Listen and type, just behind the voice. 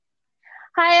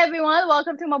Hi everyone,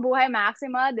 welcome to Mabuhay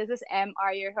Maxima. This is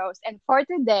MR, your host. And for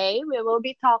today, we will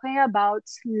be talking about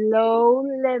slow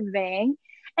living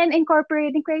and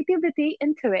incorporating creativity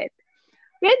into it.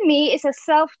 With me is a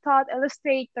self-taught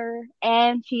illustrator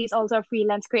and she's also a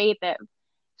freelance creative.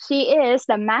 She is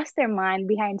the mastermind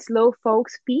behind Slow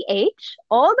Folks PH,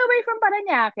 all the way from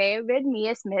Paranaque. With me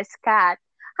is Miss Kat.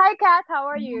 Hi Kat, how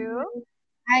are you?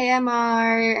 Hi,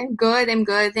 Emar. I'm good. I'm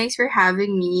good. Thanks for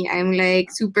having me. I'm like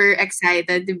super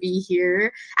excited to be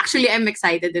here. Actually, I'm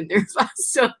excited and nervous.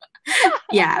 So,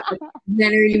 yeah, but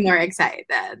generally more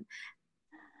excited.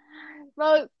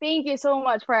 Well, thank you so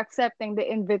much for accepting the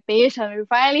invitation. We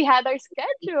finally had our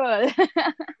schedule.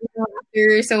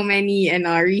 After so many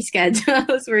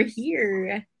reschedules, we're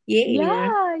here. Yay.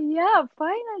 Yeah,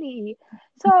 finally.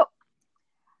 So,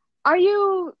 are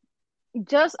you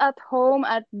just at home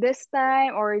at this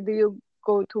time, or do you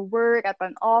go to work at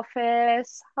an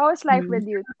office? How is life with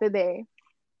you today?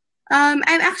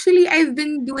 I've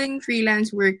been doing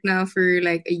freelance work now for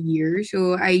like a year.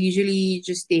 So I usually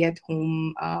just stay at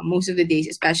home most of the days,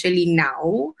 especially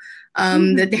now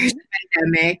that there's Mm-hmm. a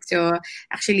pandemic. So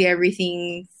actually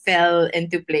everything fell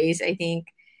into place. I think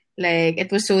like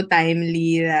it was so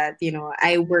timely that,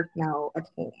 I work now at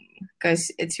home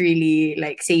because it's really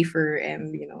like safer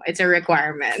and, it's a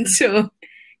requirement. So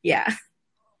yeah.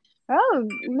 Oh,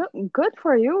 look, good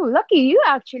for you. Lucky you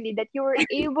actually that you were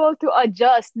able to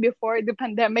adjust before the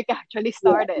pandemic actually Yeah.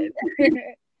 started.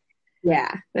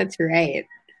 Yeah, that's right.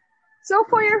 So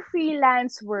for your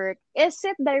freelance work, is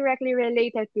it directly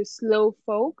related to slow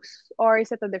folks or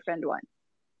is it a different one?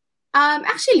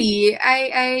 Actually,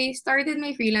 I started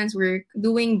my freelance work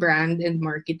doing brand and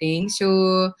marketing.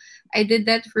 So I did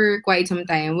that for quite some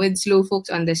time with slow folks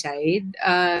on the side.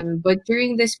 But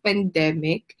during this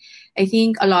pandemic, I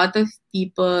think a lot of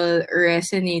people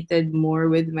resonated more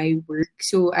with my work.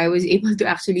 So I was able to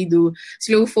actually do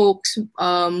slow folks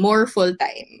more full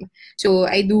time. So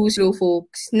I do slow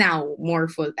folks now more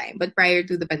full time. But prior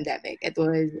to the pandemic, it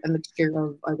was a mixture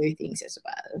of other things as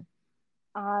well.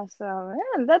 Awesome.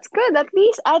 Yeah, that's good. At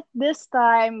least at this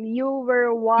time, you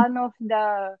were one of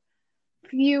the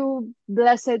few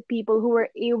blessed people who were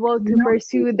able to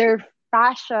pursue their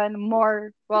passion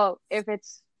more. Well, if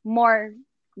it's more,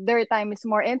 their time is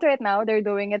more into it now, they're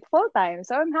doing it full time.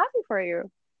 So I'm happy for you.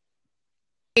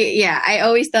 Yeah, I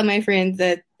always tell my friends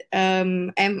that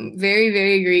I'm very,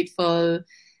 very grateful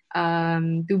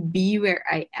to be where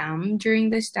I am during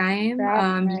this time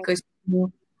Right. because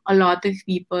a lot of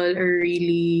people are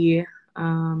really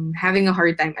having a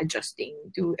hard time adjusting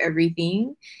to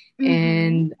everything. Mm-hmm.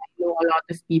 And I know a lot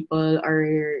of people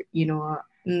are,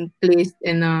 placed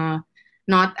in a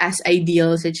not as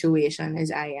ideal situation as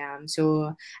I am.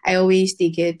 So I always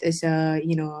take it as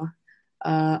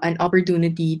an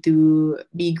opportunity to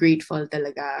be grateful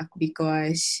talaga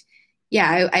because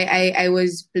yeah, I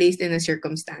was placed in a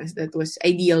circumstance that was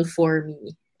ideal for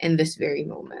me in this very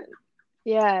moment.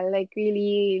 Yeah, like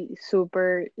really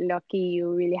super lucky.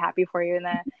 You really happy for you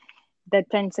na the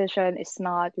transition is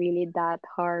not really that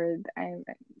hard. I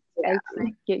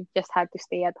think you just have to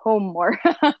stay at home more.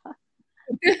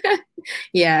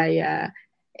 Yeah, yeah.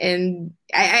 And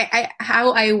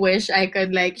how I wish I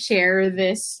could like share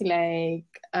this like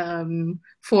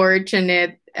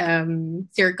fortunate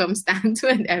circumstance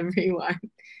with everyone.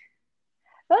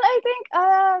 Well, I think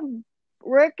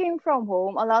working from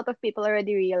home, a lot of people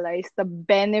already realize the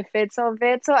benefits of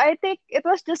it. So I think it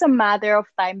was just a matter of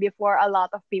time before a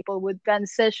lot of people would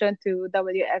transition to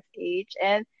WFH.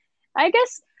 And I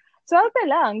guess swerte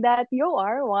lang that you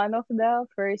are one of the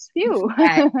first few.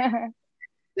 Yeah,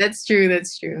 that's true,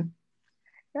 that's true.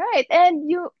 Right. And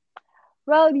you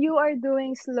are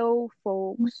doing slow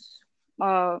folks,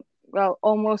 uh, well,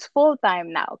 almost full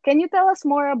time now. Can you tell us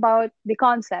more about the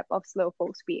concept of slow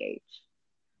folks PH?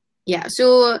 Yeah,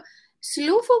 so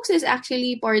Slow Folks is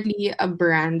actually partly a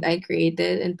brand I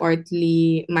created and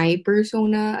partly my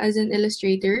persona as an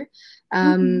illustrator.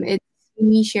 Mm-hmm. It's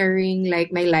me sharing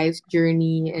like my life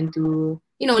journey into,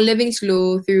 living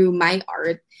slow through my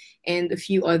art and a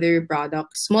few other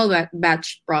products, small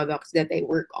batch products that I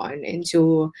work on. And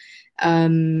so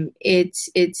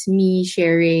it's me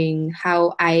sharing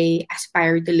how I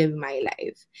aspire to live my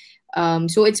life.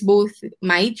 So it's both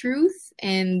my truth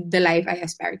and the life I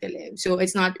aspire to live. So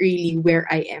it's not really where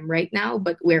I am right now,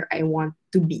 but where I want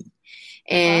to be.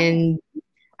 Wow. And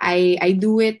I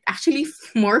do it actually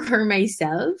more for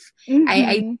myself. I do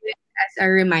Mm-hmm. it as a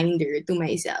reminder to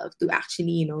myself to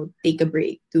actually, take a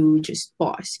break, to just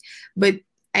pause. But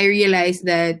I realized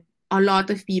that a lot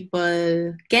of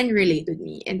people can relate with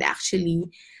me and actually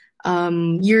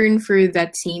yearn for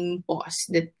that same pause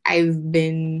that I've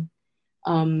been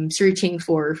searching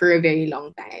for a very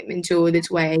long time. And so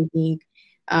that's why I think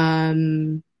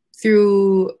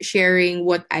through sharing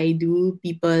what I do,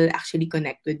 people actually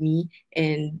connect with me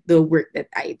and the work that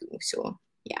I do. So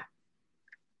yeah.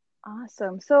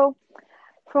 Awesome. So,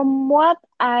 from what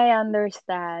I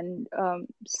understand,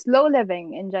 slow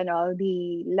living in general,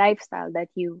 the lifestyle that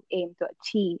you aim to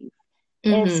achieve, is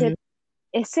Mm-hmm. it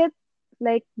is it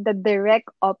like the direct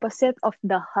opposite of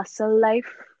the hustle life,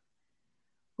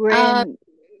 Uh, wherein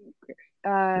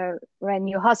when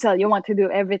you hustle, you want to do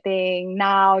everything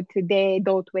now, today,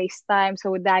 don't waste time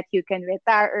so that you can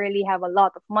retire early, have a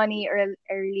lot of money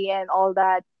early, and all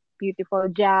that beautiful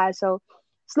jazz. So,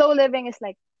 slow living is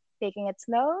like taking it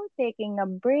slow, taking a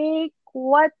break.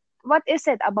 What is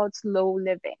it about slow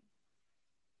living?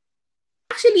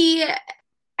 Actually,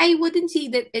 I wouldn't say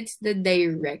that it's the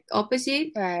direct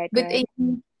opposite, Right, but right. I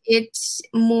think it's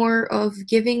more of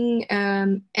giving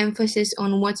emphasis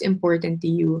on what's important to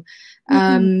you.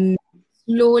 Mm-hmm.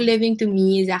 Slow living to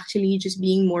me is actually just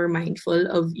being more mindful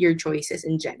of your choices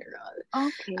in general. Um,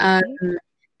 Okay.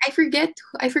 I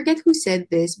forget who said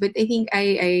this, but I think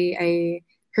I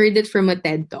heard it from a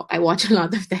TED talk. I watch a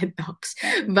lot of TED talks,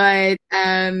 Right. but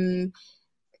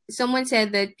someone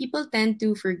said that people tend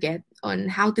to forget on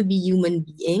how to be human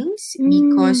beings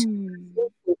because Mm. we're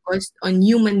so focused on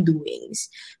human doings,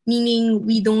 meaning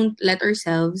we don't let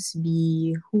ourselves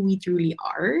be who we truly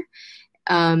are,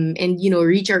 and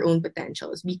reach our own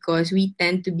potentials because we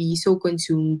tend to be so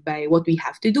consumed by what we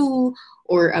have to do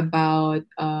or about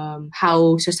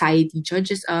how society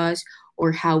judges us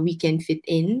or how we can fit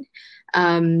in.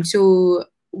 So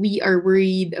we are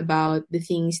worried about the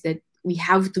things that we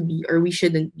have to be or we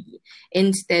shouldn't be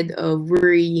instead of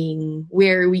worrying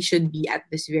where we should be at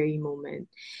this very moment.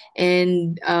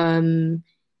 And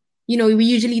we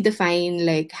usually define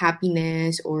like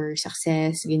happiness or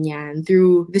success, ganyan,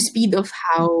 through the speed of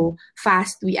how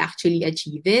fast we actually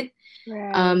achieve it.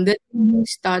 Right. That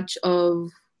lose touch of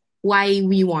why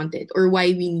we want it or why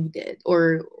we need it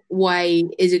or why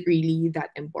is it really that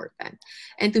important.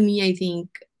 And to me, I think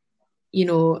you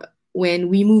know, when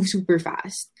we move super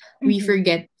fast, we Mm-hmm.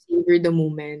 forget to savor the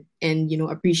moment and,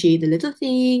 appreciate the little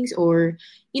things or,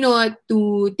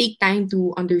 to take time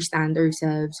to understand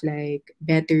ourselves like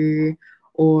better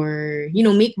or,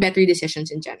 make better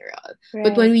decisions in general.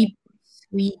 But when Right.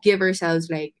 we give ourselves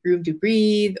like room to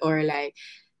breathe or like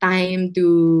time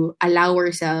to allow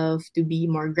ourselves to be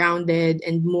more grounded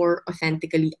and more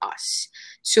authentically us.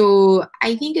 So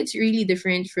I think it's really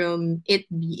different from it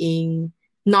being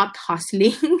not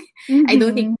hustling. I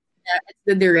don't think Mm-hmm. that's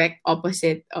the direct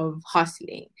opposite of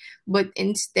hustling. But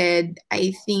instead,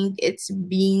 I think it's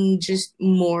being just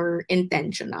more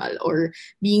intentional or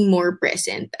being more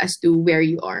present as to where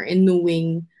you are and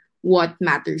knowing what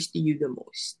matters to you the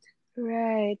most.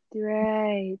 Right,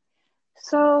 right.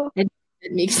 So, That,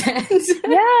 that makes sense.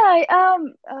 yeah,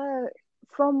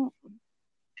 from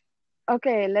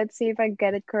okay, let's see if I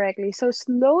get it correctly. So,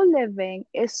 slow living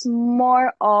is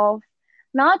more of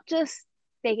not just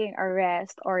taking a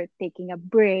rest or taking a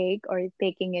break or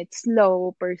taking it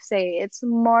slow per se. It's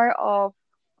more of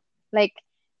like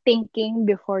thinking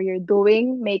before you're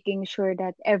doing, making sure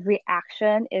that every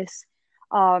action is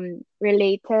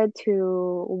related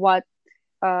to what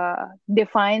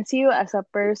defines you as a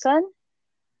person.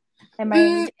 Am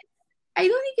Mm, I? I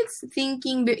don't think it's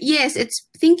thinking. Yes, it's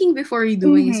thinking before you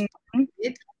doing is Mm-hmm. part of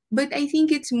it, but I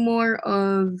think it's more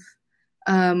of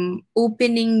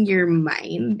opening your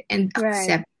mind and Right.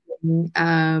 accepting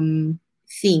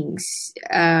things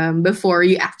before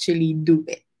you actually do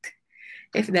it,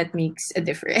 if that makes a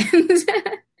difference.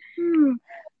 Hmm.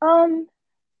 Um,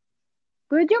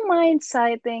 would you mind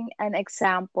citing an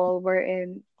example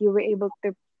wherein you were able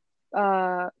to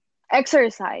uh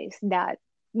exercise that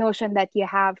notion that you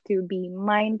have to be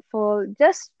mindful,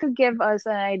 just to give us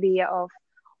an idea of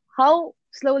how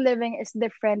slow living is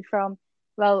different from,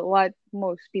 well, what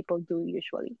most people do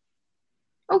usually?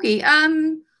 Okay,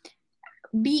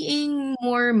 being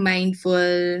more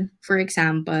mindful, for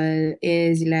example,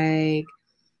 is like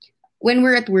when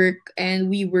we're at work and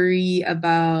we worry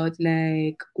about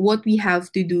like what we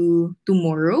have to do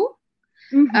tomorrow.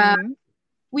 uh, Mm-hmm.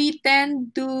 we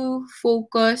tend to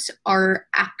focus our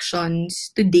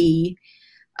actions today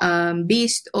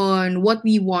based on what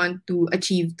we want to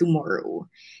achieve tomorrow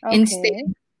Okay.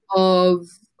 instead of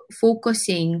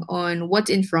focusing on what's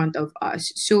in front of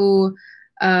us. So,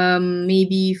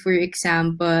 maybe, for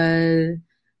example,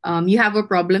 you have a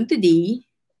problem today,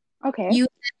 Okay. you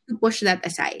tend to push that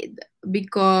aside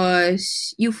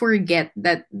because you forget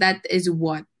that that is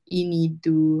what you need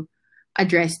to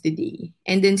address today.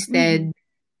 And Mm-hmm. instead,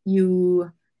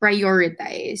 you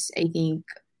prioritize, I think,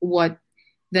 what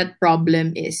that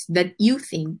problem is that you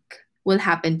think will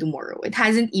happen tomorrow. It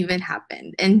hasn't even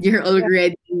happened, and you're Right,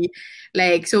 already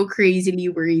like so crazily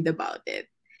worried about it.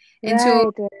 And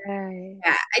so, right, right.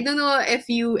 yeah, I don't know if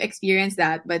you experience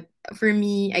that, but for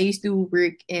me, I used to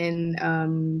work in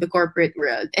the corporate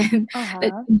world, and that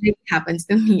Uh-huh. really happens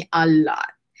to me a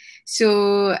lot.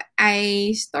 So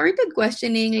I started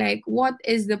questioning, like, what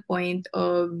is the point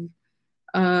of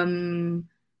um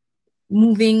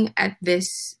moving at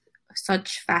this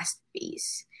such fast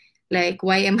pace? Like,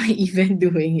 why am I even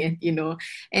doing it,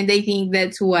 And I think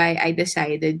that's why I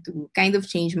decided to kind of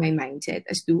change my mindset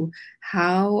as to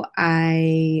how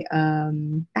I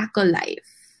tackle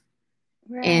life.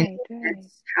 And Right, right.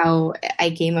 that's how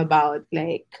I came about,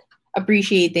 like,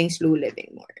 appreciating slow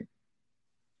living more.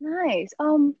 Nice.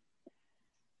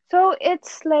 So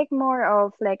it's like more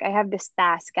of like I have this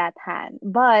task at hand,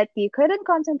 but you couldn't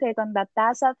concentrate on that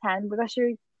task at hand because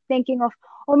you're thinking of,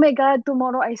 oh my God,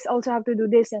 tomorrow also have to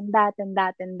do this and that and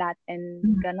that and that and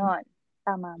ganon.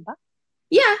 Tama ba?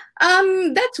 Yeah,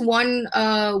 that's one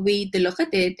way to look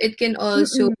at it. It can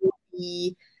also Mm-mm.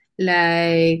 be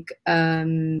like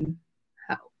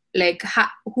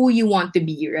who you want to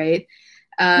be, right?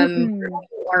 Or Mm-mm. who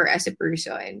you are as a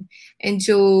person. And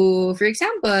so, for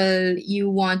example, you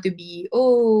want to be,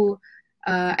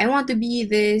 I want to be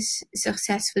this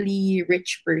successfully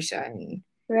rich person.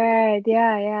 Right.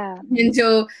 Yeah, yeah. And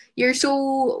so you're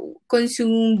so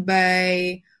consumed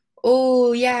by,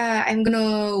 oh yeah, I'm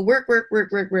gonna work till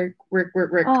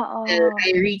Oo.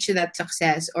 I reach that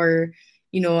success, or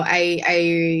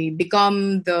I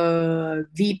become the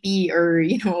VP, or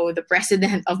the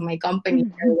president of my company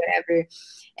or whatever,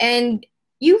 and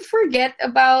you forget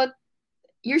about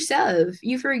yourself.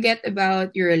 You forget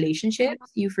about your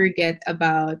relationships. You forget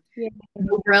about Yeah.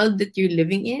 the world that you're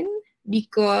living in,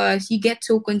 because you get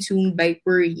so consumed by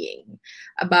worrying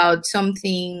about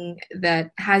something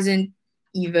that hasn't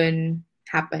even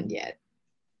happened yet.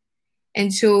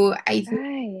 And so I think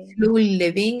Right. slow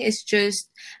living is just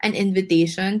an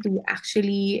invitation to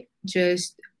actually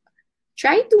just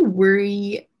try to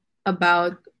worry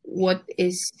about what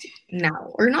is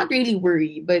now, or not really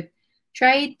worry, but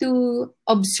try to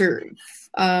observe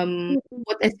Mm-mm.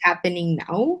 what is happening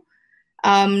now,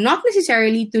 not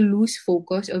necessarily to lose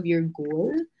focus of your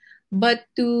goal, but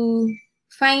to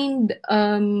find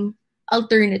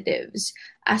alternatives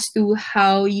as to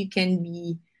how you can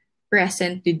be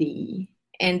present today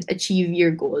and achieve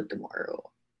your goal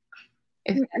tomorrow.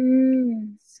 If that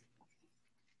Mm-mm.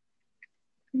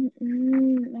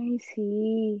 Mm-mm. I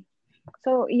see.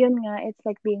 So, yun nga, it's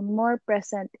like being more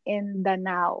present in the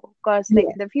now. Because,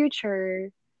 like, Yeah. the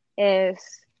future is,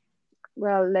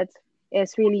 well,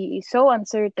 is really so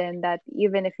uncertain that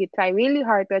even if you try really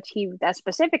hard to achieve that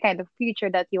specific kind of future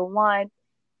that you want,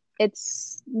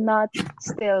 it's not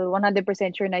still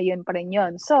 100% sure na yun pa rin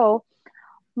yun. So,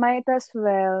 might as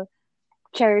well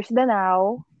cherish the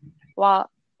now, while,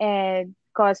 and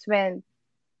because when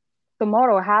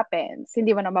tomorrow happens,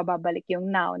 hindi mo na mababalik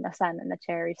yung now na sana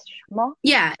na-cherish mo.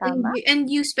 Yeah, and Tama?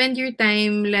 you spend your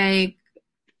time, like,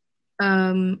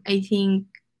 I think,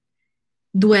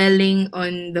 dwelling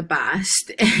on the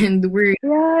past and worrying.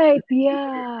 Right,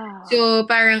 yeah. So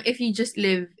parang if you just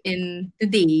live in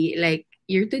today, like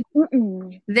you're today,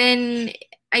 Mm-mm. then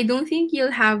I don't think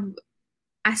you'll have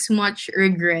as much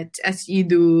regret as you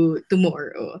do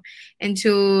tomorrow. And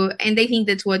I think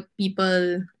that's what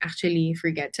people actually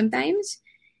forget sometimes.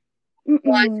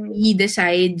 Because Mm-mm. we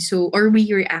decide so, or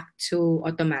we react so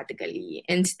automatically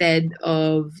instead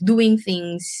of doing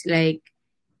things like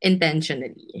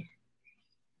intentionally.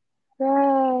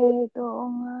 Right, oo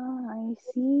nga, I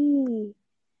see.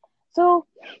 So,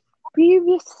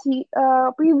 previously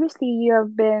you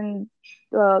have been,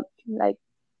 like,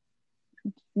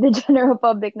 the general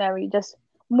public now, you just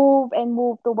move and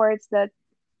move towards that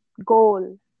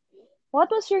goal.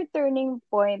 What was your turning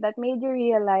point that made you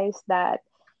realize that,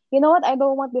 you know what, I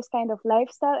don't want this kind of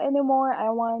lifestyle anymore.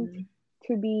 I want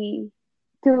to be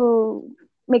to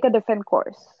make a different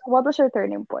course. What was your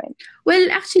turning point?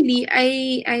 Well, actually,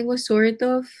 I was sort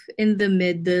of in the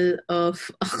middle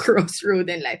of a crossroad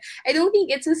in life. I don't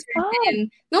think it's a Ah, certain,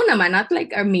 no naman, not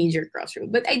like a major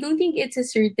crossroad, but I don't think it's a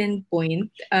certain point,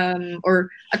 or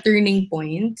a turning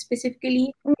point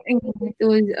specifically. I think mm-mm. it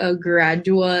was a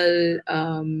gradual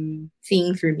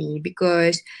thing for me,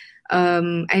 because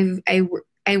I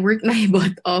worked my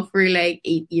butt off for like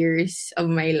 8 years of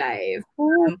my life.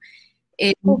 Oh, Um,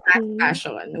 in fast okay.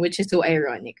 fashion, which is so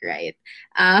ironic, right?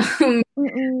 Um,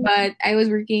 Mm-mm. but I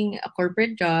was working a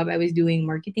corporate job. I was doing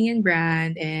marketing and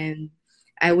brand, and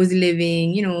I was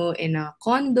living, in a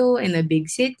condo in a big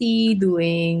city,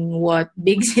 doing what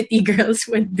big city girls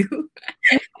would do,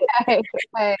 Right,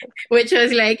 right. which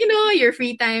was like, your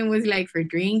free time was like for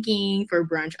drinking, for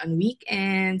brunch on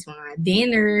weekends, mga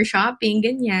dinner, shopping,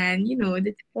 ganyan,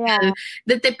 Yeah.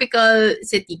 the typical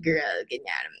city girl,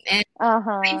 ganyan. And I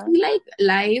Uh-huh. feel like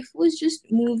life was just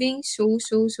moving so,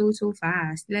 so, so, so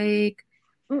fast. Mm-mm.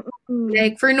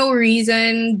 Like for no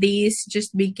reason, days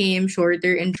just became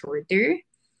shorter and shorter.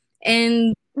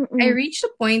 And I Mm-mm. reached a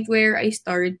point where I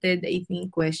started, I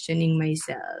think, questioning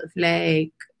myself.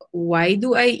 Like, why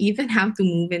do I even have to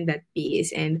move in that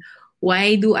pace? And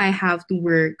why do I have to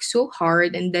work so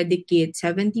hard and dedicate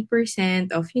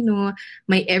 70% of,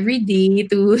 my everyday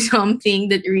to something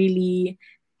that really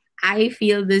I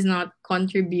feel does not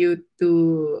contribute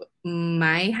to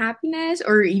my happiness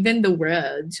or even the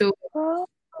world. So, like,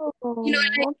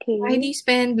 Oh, why do okay. you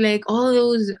spend like all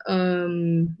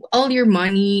your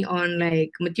money on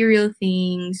like material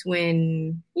things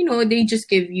when they just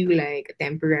give you like a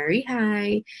temporary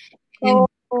high? And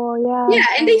Oh, yeah. yeah,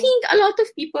 and I think a lot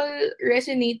of people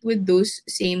resonate with those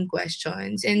same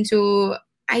questions. And so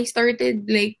I started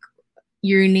like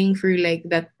yearning for like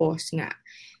that pause nga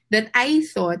that I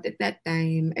thought at that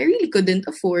time I really couldn't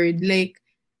afford. Like,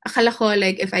 akala ko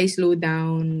like if I slow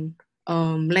down,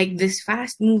 like this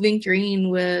fast moving train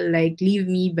will like leave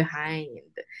me behind,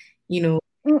 you know.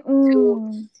 So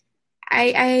Mm-mm.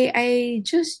 I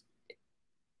just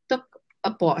took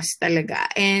a pause talaga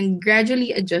and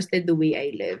gradually adjusted the way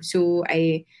I live. So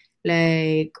I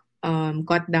like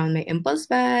cut down my impulse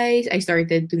buys. I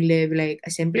started to live like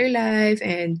a simpler life,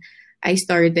 and I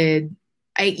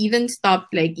even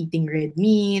stopped like eating red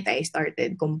meat. I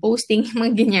started composting,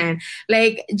 mga ganyan.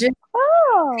 Like just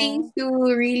things Oh. to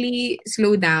really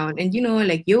slow down, and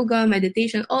like yoga,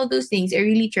 meditation, all those things I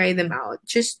really try them out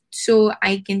just so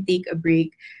I can take a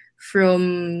break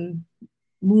from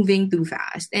moving too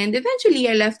fast. And eventually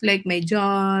I left like my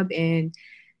job, and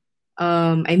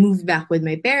I moved back with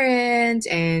my parents,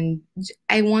 and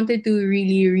I wanted to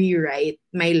really rewrite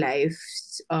my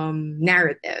life's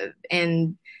narrative,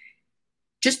 and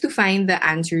just to find the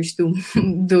answers to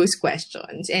those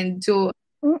questions. And so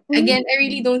again, I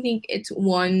really Mm-mm. don't think it's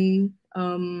one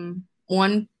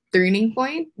turning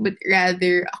point, but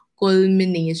rather a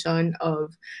culmination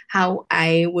of how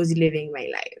I was living my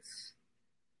life.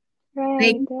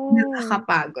 Right, Like, right.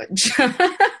 nakakapagod siya.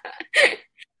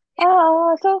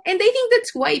 So, And I think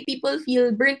that's why people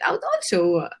feel burnt out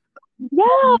also.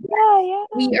 yeah, yeah,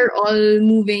 We yeah. are all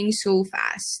moving so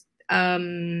fast.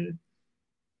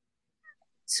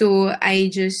 So I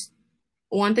just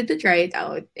wanted to try it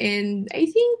out. And I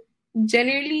think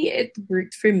generally it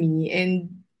worked for me.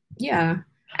 And yeah,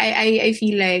 I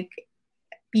feel like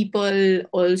people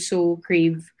also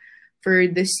crave for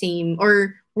the same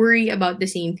or worry about the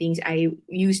same things I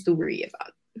used to worry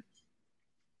about.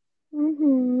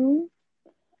 Mm-hmm.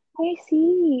 I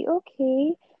see.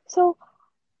 Okay. So,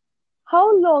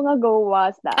 how long ago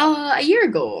was that? A year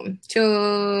ago.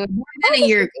 So more Oh, than a just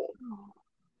year ago.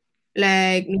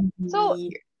 Like so.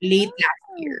 maybe late last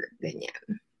Ah, year.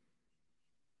 Ganyan.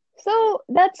 so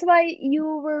that's why you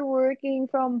were working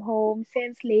from home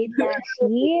since late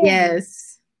last year.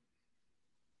 Yes.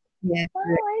 Yes. Oh, I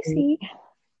Right. see.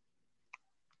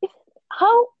 If,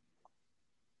 how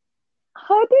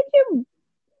did you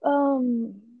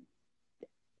um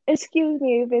excuse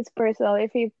me if it's personal,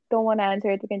 if you don't want to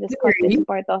answer it, you can just No cut this worries.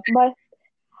 part off. But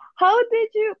how did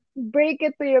you break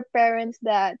it to your parents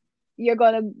that you're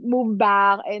gonna move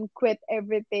back and quit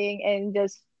everything and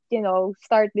just,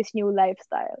 start this new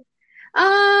lifestyle?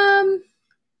 Um,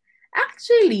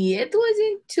 Actually, it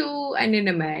wasn't too, ano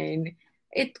naman,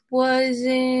 it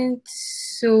wasn't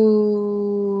so,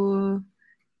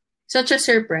 such a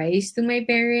surprise to my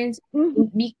parents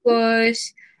Mm-hmm. because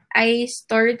I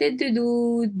started to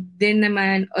do din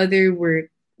naman other work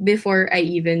before I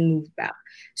even moved back.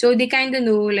 So they kind of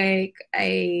know like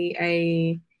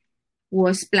I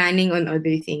was planning on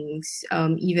other things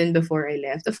even before I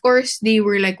left. Of course, they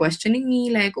were like questioning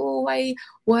me like, "Oh,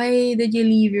 why did you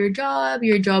leave your job?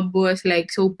 Your job was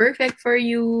like so perfect for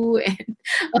you." And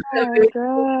all of Right, those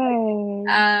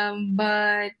right.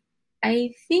 but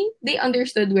I think they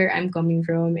understood where I'm coming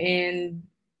from, and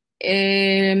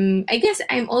I guess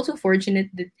I'm also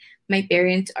fortunate that my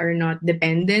parents are not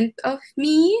dependent of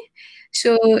me,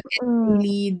 so Mm,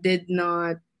 really did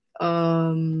not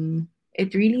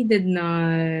it really did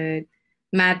not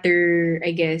matter,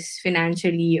 I guess,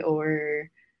 financially or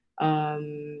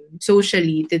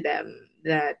socially to them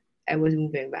that I was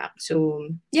moving back. So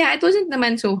yeah, it wasn't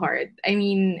naman so hard. I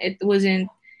mean, it wasn't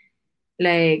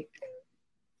like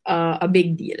a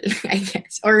big deal, I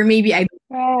guess. Or maybe I.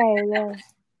 Right, right.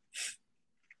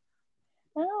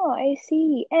 Oh, I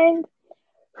see. And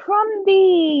from the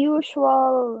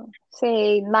usual,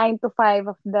 say, 9 to 5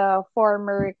 of the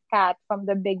former cat from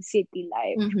the big city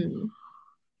life, Mhm.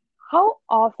 how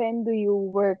often do you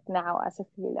work now as a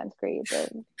freelance creative?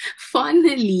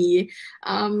 Funnily,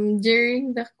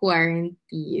 during the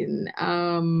quarantine,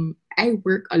 I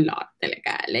work a lot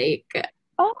talaga. Like,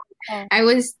 Oh, I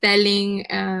was telling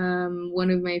one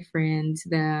of my friends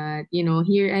that,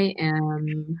 here I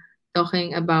am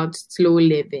talking about slow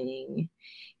living.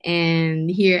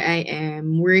 And here I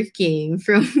am working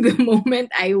from the moment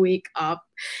I wake up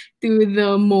to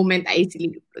the moment I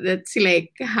sleep. That's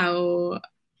like how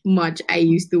much I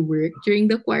used to work during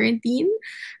the quarantine.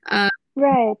 Uh,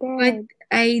 right, but right.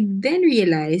 I then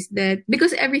realized that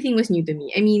because everything was new to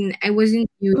me. I mean, I wasn't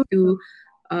used to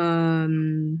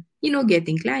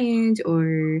getting clients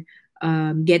or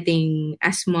getting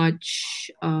as much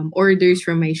orders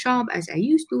from my shop as I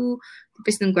used to.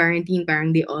 Tapos ng quarantine,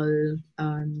 parang they all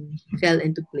fell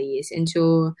into place. And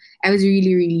so I was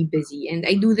really, really busy. And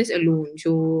I do this alone.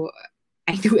 So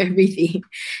I do everything.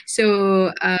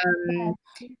 So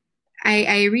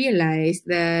I realized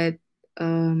that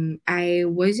I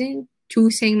wasn't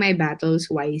choosing my battles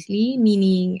wisely,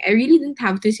 meaning I really didn't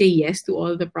have to say yes to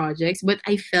all the projects, but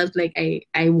I felt like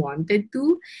I wanted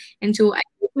to. And so I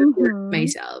overworked Mm-hmm.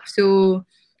 myself. So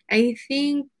I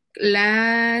think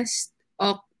last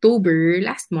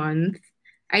last month,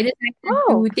 I decided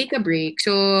Oh, to take a break.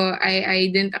 So I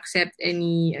didn't accept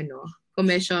any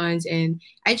commissions and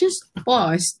I just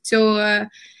paused. So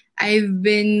I've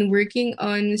been working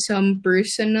on some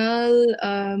personal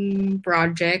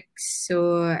projects,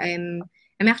 so I'm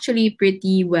actually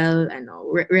pretty well,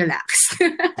 relaxed,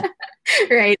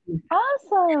 right?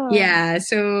 awesome. Yeah,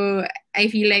 so I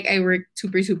feel like I worked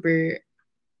super super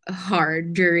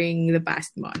hard during the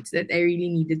past months that I really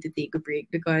needed to take a break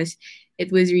because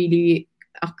it was really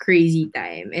a crazy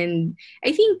time. And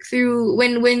I think through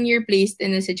when you're placed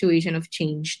in a situation of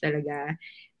change talaga,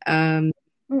 um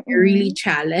you're really Mm-mm.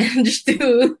 challenged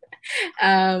to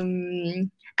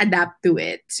adapt to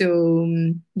it. So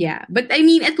yeah, but I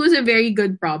mean it was a very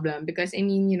good problem because I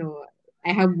mean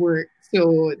I have work,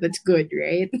 so that's good,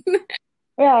 right?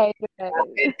 Right,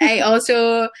 right. I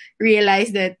also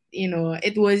realized that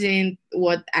it wasn't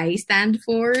what I stand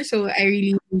for, so I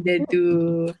really needed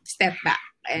to step back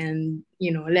and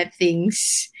let things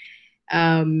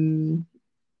um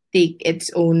take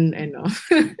its own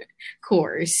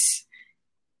course.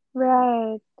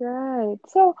 Right, right.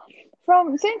 So,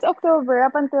 from since October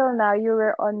up until now, you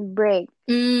were on break.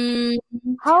 Mm,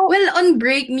 How? well, on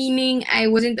break meaning I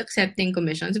wasn't accepting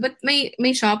commissions, but my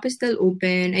shop is still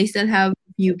open. I still have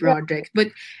a few projects, but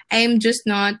I'm just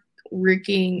not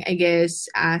working, I guess,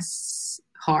 as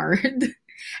hard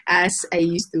as I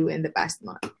used to in the past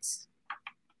months.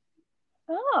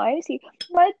 Oh, I see.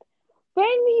 But when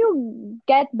you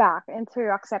get back into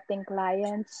accepting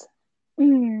clients,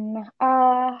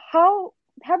 how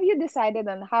have you decided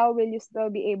on how will you still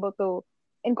be able to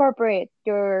incorporate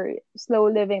your slow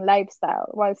living lifestyle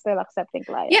while still accepting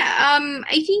Yeah, clients?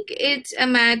 I think it's a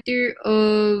matter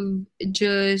of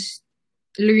just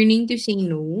learning to say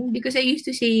no because I used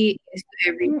to say yes to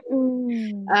everything.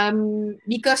 Mm-mm.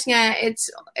 Because nga it's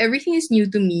everything is new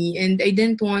to me and I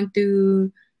didn't want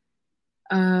to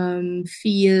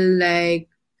feel like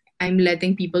I'm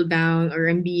letting people down or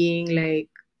I'm being like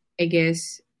I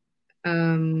guess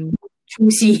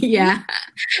choosy. Yeah.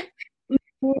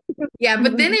 Yeah,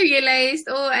 but then I realized,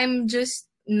 oh, I'm just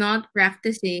not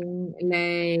practicing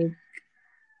like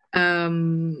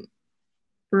um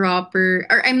proper,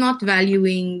 or I'm not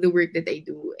valuing the work that I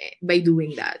do by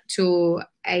doing that. So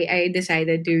I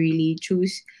decided to really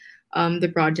choose the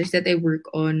projects that I work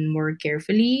on more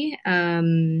carefully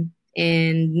and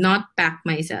not pack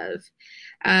myself.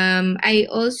 I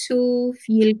also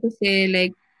feel kasi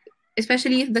like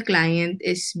especially if the client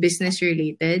is business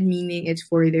related, meaning it's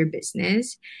for their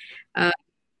business. Uh,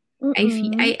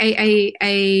 Mm-mm.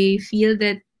 I feel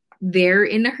that they're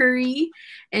in a hurry,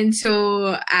 and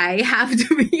so I have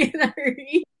to be in a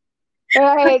hurry.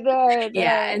 Right, right,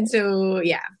 Yeah, right. and so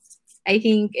yeah, I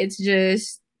think it's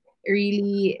just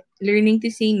really learning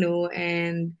to say no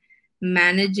and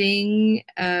managing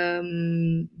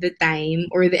the time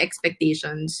or the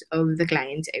expectations of the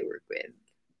clients I work with.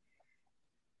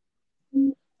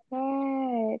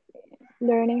 Right.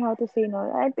 Learning how to say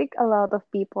no. I think a lot of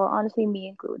people, honestly, me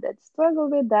included, struggle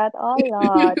with that a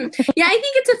lot. Yeah, I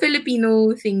think it's a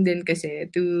Filipino thing din kasi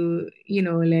to,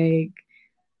 like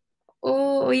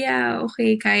oh yeah,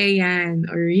 okay, kaya yan.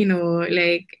 Or,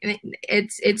 like,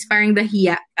 it's parang the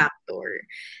hiya factor.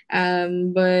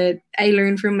 But I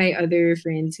learned from my other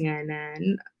friends nga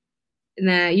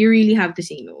na you really have to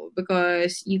say no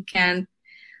because you can't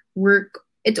work.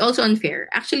 It's also unfair.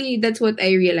 Actually, that's what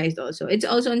I realized also. It's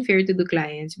also unfair to the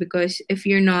clients because if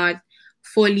you're not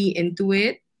fully into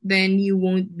it, then you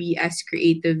won't be as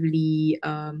creatively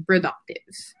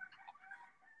productive.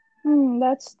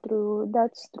 That's true.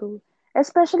 That's true.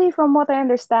 Especially from what I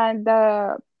understand,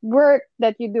 the work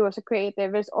that you do as a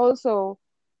creative is also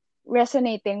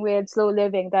resonating with slow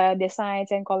living, the designs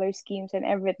and color schemes and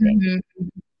everything. Mhm.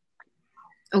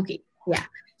 Okay, yeah.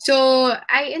 So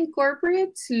I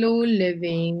incorporate slow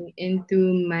living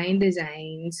into my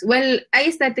designs. Well,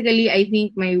 aesthetically, I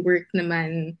think my work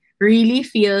naman really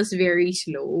feels very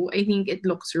slow. I think it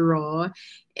looks raw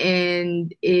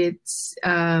and it's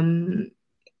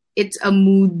a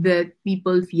mood that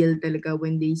people feel talaga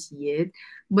when they see it.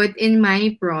 But in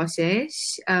my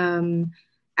process,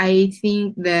 I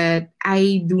think that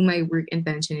I do my work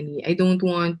intentionally. I don't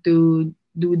want to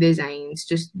do designs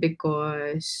just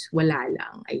because wala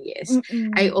lang, I guess.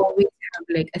 I Mm-mm. always have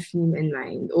like a theme in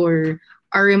mind or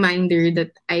a reminder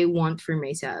that I want for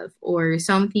myself or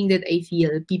something that I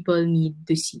feel people need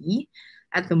to see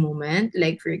at the moment.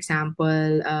 Like for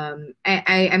example,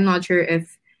 I'm not sure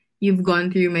if you've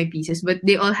gone through my pieces, but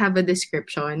they all have a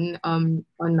description on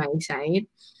my site,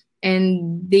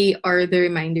 and they are the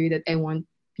reminder that I want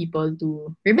people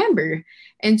to remember.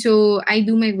 And so I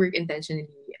do my work intentionally.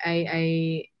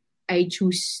 I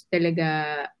choose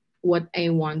talaga what I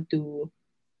want to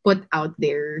put out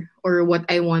there or what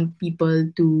I want people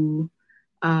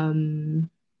um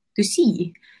to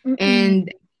see. Mm-mm. And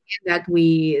in that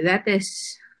way, that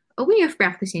is a way of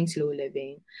practicing slow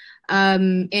living.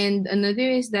 And another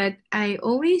is that I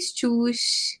always choose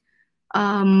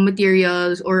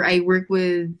materials or I work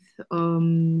with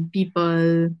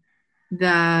people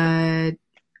that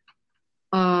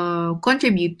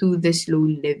contribute to the slow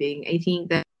living. I think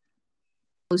that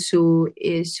also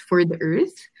is for the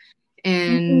earth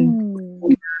and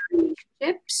Mm-mm.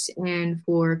 relationships and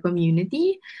for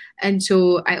community. And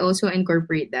so I also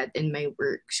incorporate that in my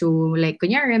work. So like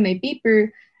kunyari, my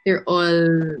paper, they're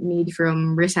all made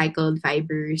from recycled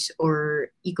fibers or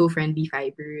eco-friendly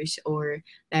fibers, or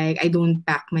like I don't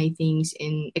pack my things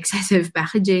in excessive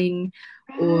packaging,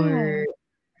 or Right.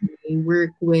 I work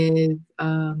with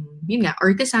yun nga,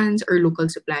 artisans or local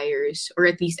suppliers, or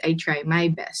at least I try my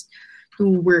best to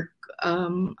work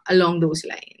along those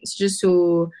lines, just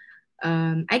so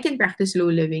I can practice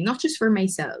slow living, not just for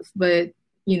myself, but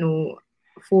you know,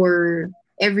 for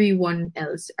everyone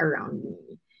else around me.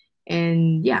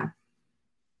 And yeah.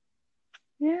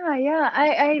 Yeah, yeah.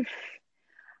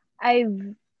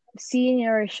 I've seen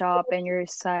your shop and your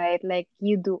site, like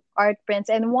you do art prints.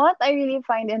 And what I really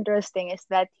find interesting is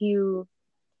that your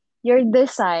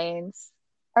designs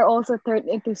are also turned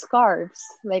into scarves.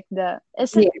 Like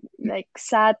is it Yeah. like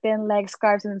satin like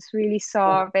scarves and it's really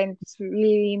soft and it's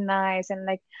really nice and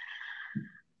like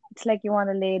it's like you want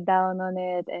to lay down on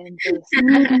it and just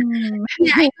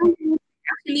Yeah, I don't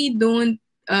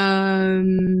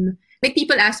like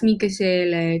people ask me kasi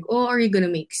like, oh, are you gonna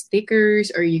make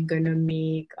stickers? Are you gonna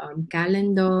make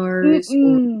calendars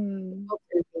or Mm-mm.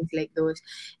 things like those?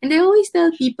 And I always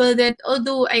tell people that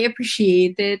although I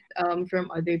appreciate it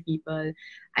from other people,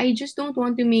 I just don't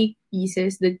want to make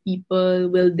pieces that people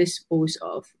will dispose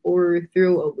of or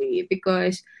throw away,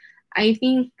 because I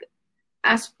think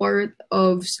as part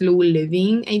of slow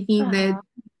living, I think that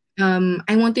Uh-huh.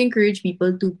 I want to encourage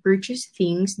people to purchase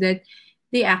things that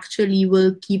they actually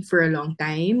will keep for a long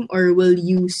time or will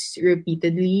use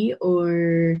repeatedly,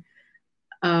 or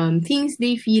things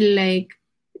they feel like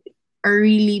are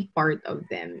really part of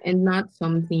them and not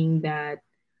something that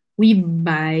we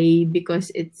buy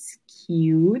because it's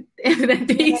cute, if that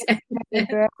makes Right, right, sense.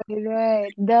 right,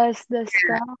 right. The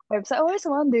scarves. I always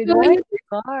wondered So, why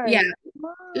yeah, scarves.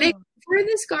 like Wow. for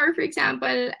the scarf, for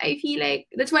example, I feel like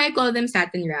that's why I call them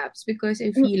satin wraps, because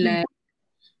I feel Mm-mm. like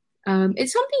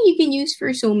it's something you can use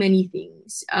for so many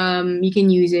things. You can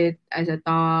use it as a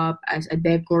top, as a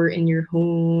decor in your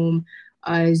home,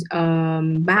 as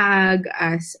bag,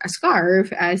 as a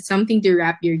scarf, as something to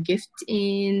wrap your gift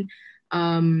in,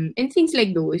 and things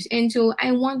like those. And so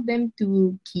I want them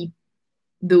to keep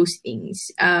those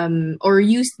things, or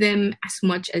use them as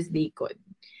much as they could.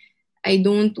 I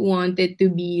don't want it to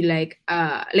be like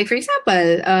for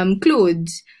example,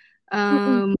 clothes.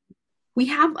 Mm-mm. Um, we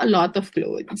have a lot of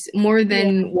clothes, more Yeah.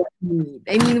 than what we need.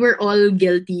 I mean, we're all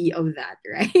guilty of that,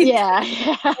 right? Yeah.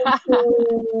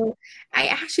 So I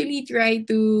actually try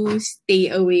to stay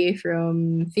away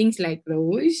from things like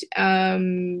those.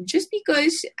 Just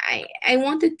because I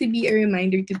want it to be a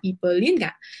reminder to people, yun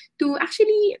nga, to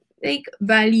actually like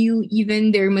value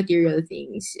even their material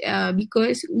things.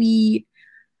 Because we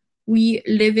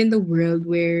live in the world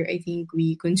where I think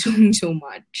we consume so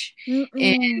much. And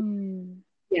Mm-mm.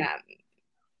 yeah,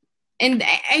 and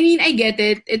I mean, I get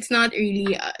it. It's not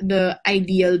really the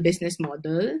ideal business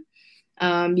model.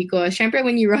 Because syempre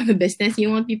when you run a business, you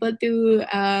want people to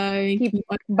Keep keep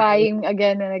on buying. buying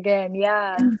again and again.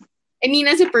 Yeah. I mean,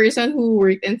 as a person who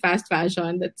worked in fast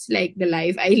fashion, that's like the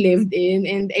life I lived in,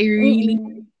 and I really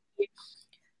Mm-mm.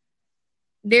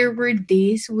 there were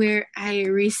days where I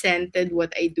resented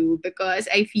what I do because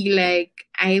I feel like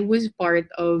I was part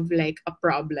of like a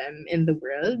problem in the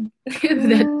world. If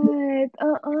that Right.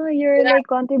 You're like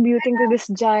contributing to this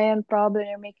giant problem.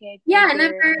 You're making it yeah, and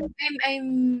bigger.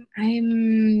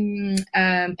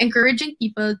 I'm encouraging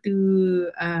people to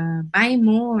buy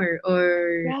more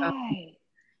or Right.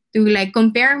 to like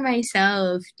compare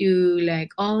myself to like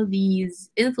all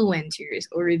these influencers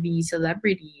or these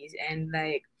celebrities and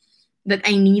like that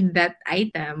I need that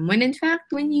item when in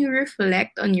fact when you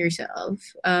reflect on yourself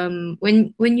when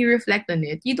you reflect on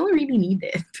it you don't really need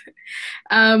it.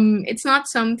 It's not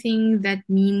something that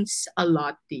means a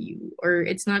lot to you or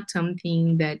it's not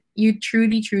something that you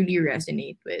truly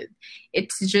resonate with.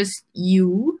 It's just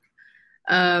you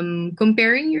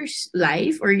comparing your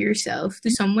life or yourself to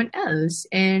someone else,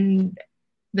 and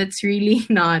that's really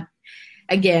not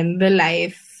again the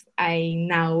life I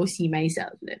now see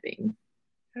myself living.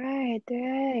 Right.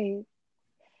 Right.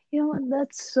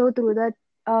 That's so true that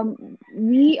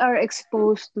we are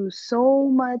exposed to so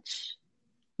much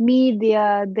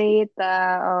media,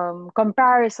 data,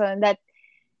 comparison that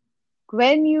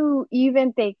when you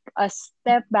even take a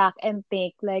step back and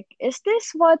think like, is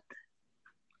this what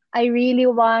I really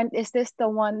want? Is this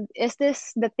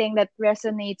the thing that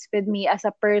resonates with me as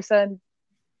a person?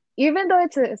 Even though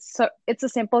it's a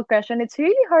simple question, it's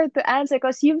really hard to answer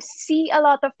because you see a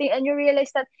lot of things and you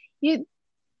realize that you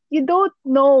you don't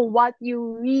know what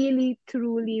you really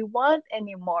truly want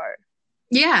anymore.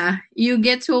 Yeah, you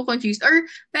get so confused or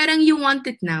parang you want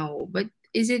it now, but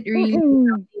is it really Mm-mm.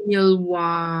 something you'll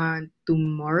want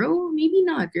tomorrow? Maybe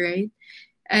not, right?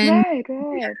 And Right,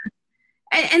 right.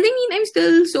 and I mean I'm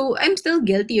still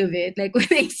guilty of it. Like when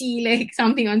I see like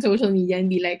something on social media and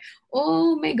be like,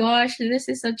 "Oh my gosh, this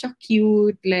is such a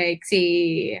cute like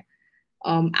say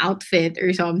outfit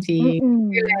or something."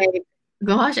 You're Mm-mm. like,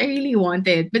 "Gosh, I really want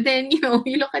it." But then, you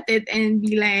look at it and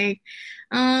be like,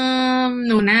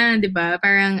 no na, 'di ba?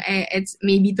 Parang it's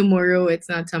maybe tomorrow it's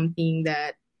not something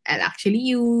that I'll actually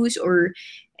use or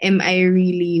am I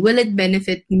really will it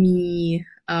benefit me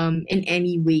in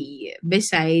any way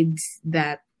besides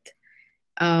that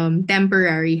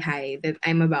temporary high that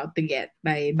I'm about to get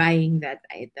by buying that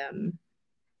item.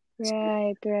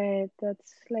 Right, right.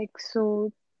 That's like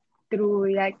so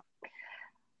true. Like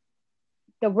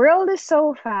the world is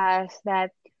so fast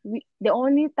that the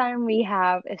only time we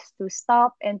have is to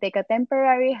stop and take a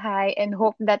temporary high and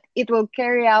hope that it will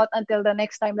carry out until the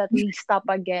next time that we stop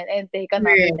again and take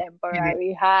another Correct. Correct.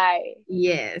 temporary high.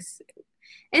 Yes.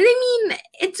 And I mean,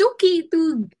 it's okay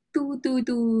to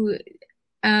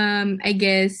I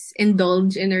guess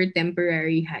indulge in our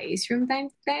temporary highs from time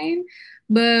to time,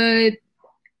 but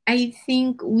I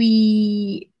think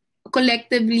we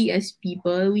collectively as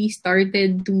people we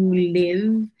started to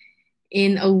live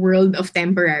in a world of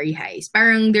temporary highs.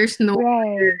 Parang there's no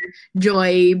other Right.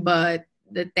 joy but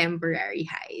the temporary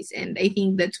highs. And I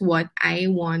think that's what I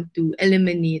want to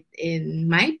eliminate in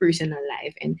my personal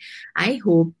life. And I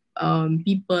hope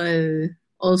people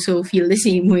also feel the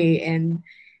same way and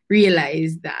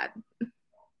realize that.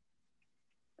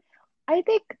 I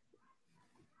think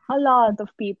a lot of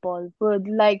people would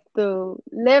like to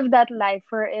live that life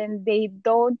wherein they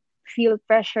don't feel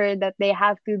pressure that they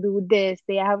have to do this,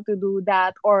 they have to do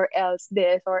that, or else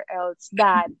this, or else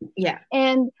that. Yeah.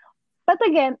 And but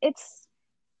again, it's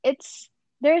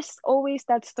there's always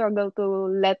that struggle to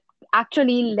let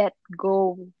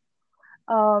go.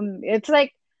 It's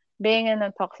like being in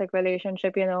a toxic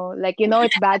relationship, like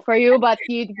it's bad for you, but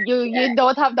you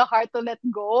don't have the heart to let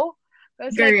go.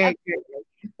 It's like Correct.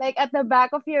 at the back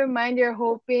of your mind you're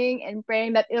hoping and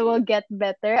praying that it will get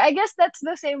better. I guess that's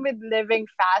the same with living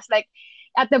fast. Like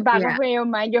at the back of Yeah. your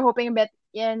mind you're hoping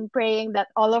and praying that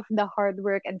all of the hard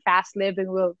work and fast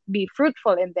living will be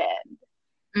fruitful in the end.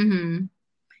 Mm-hmm.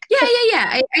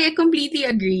 Yeah. I completely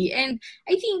agree. And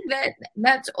I think that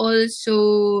that's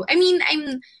also, I mean,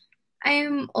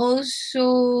 I'm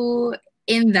also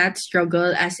in that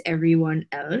struggle as everyone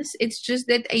else. It's just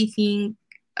that I think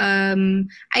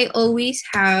I always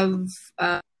have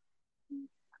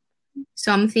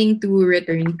something to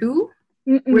return to,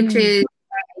 which Mm-mm. is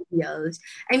ideals.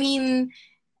 I mean,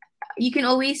 you can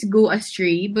always go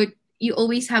astray, but you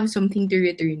always have something to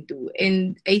return to.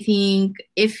 And I think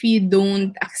if you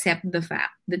don't accept the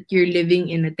fact that you're living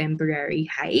in a temporary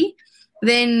high,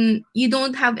 then you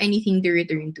don't have anything to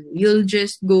return to. You'll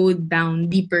just go down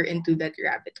deeper into that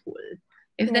rabbit hole,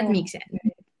 if that Right. makes sense.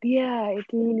 Yeah, it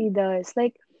really does.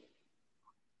 Like,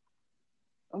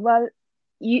 well,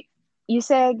 you you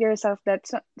said yourself that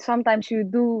sometimes you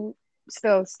do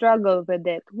still struggle with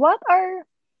it.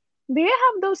 Do you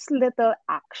have those little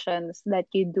actions that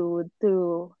you do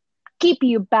to keep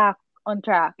you back on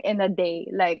track in a day?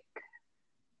 Like,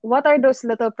 what are those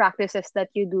little practices that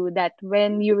you do that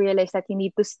when you realize that you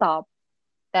need to stop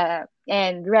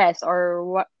and rest,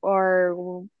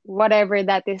 or whatever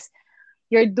that is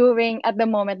you're doing at the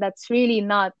moment that's really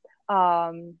not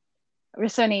um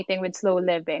resonating with slow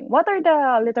living? What are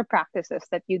the little practices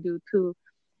that you do to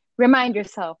remind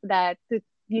yourself that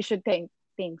you should take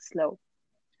things slow?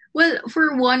 Well,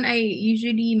 for one, I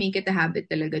usually make it a habit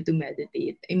talaga to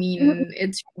meditate. I Mm-mm. mean,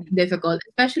 it's difficult,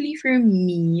 especially for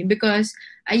me, because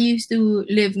I used to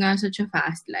live nga such a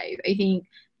fast life. I think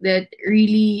that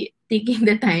really taking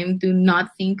the time to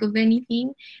not think of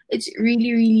anything, it's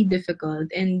really, really difficult.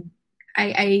 And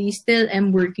I still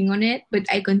am working on it, but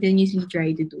I continuously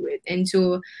try to do it. And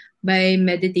so by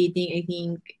meditating, I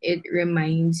think it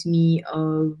reminds me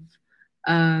of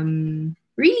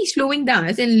really slowing down,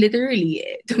 as in literally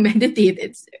to meditate.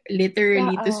 It's Yeah.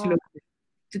 literally to slow,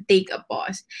 to take a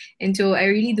pause. And so I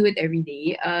really do it every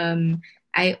day.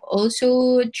 I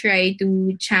also try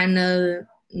to channel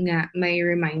nga my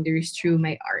reminders through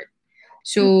my art.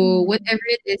 So Mm-mm. whatever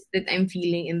it is that I'm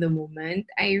feeling in the moment,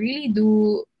 I really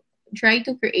do try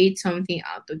to create something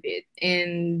out of it.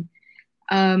 And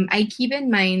I keep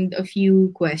in mind a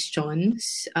few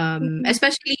questions, Mm-mm.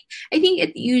 especially I think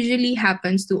it usually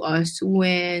happens to us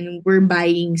when we're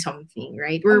buying something,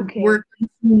 right? We're Okay.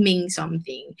 consuming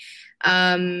something.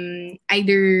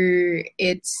 Either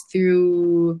it's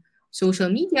through social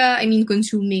media, I mean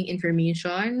consuming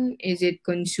information, is it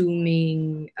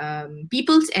consuming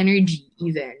people's energy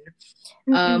even?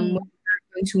 When Mm-mm. we're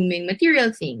consuming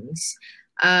material things.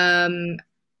 Um,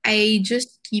 I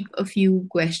just keep a few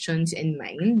questions in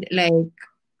mind, like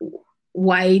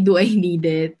why do I need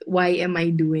it? Why am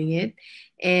I doing it?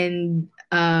 And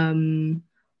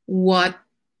what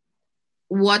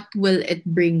what will it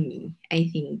bring me? I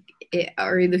think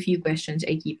are the few questions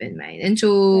I keep in mind. And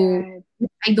so Right.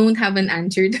 I don't have an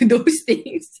answer to those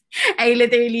things. I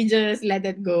literally just let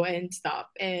it go and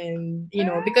stop. And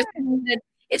because I Right. know that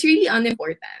it's really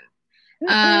unimportant.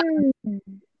 Uh, Mm-mm.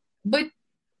 but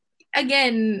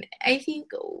again, I think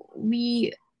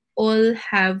we all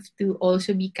have to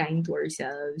also be kind to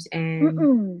ourselves and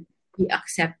Mm-mm. be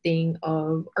accepting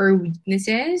of our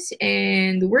weaknesses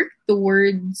and work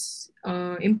towards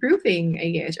improving, I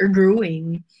guess, or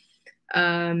growing.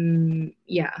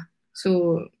 Yeah.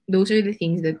 So those are the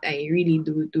things that I really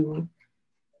do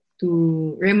to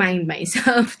remind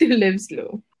myself to live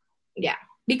slow. Yeah.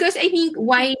 Because I think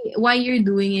why you're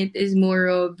doing it is more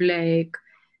of like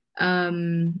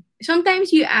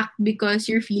sometimes you act because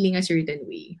you're feeling a certain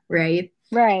way, right?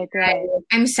 Right. Right.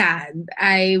 I'm sad.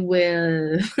 I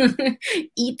will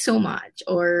eat so much,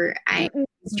 or I'm Mm-mm.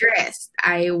 stressed.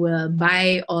 I will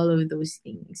buy all of those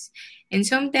things. And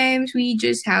sometimes we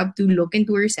just have to look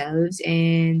into ourselves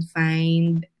and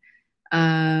find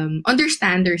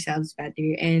understand ourselves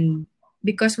better. And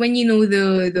because when you know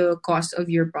the cause of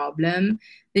your problem,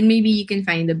 then maybe you can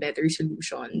find a better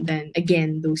solution than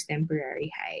again those temporary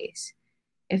highs,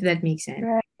 if that makes sense.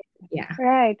 Right. Yeah.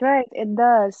 Right. Right. It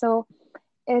does. So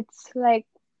it's like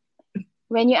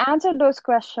when you answer those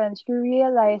questions, you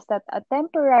realize that a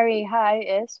temporary high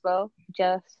is, well,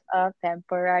 just a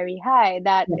temporary high,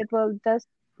 that Yeah. it will just,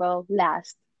 well,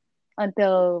 last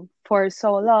until for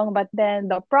so long. But then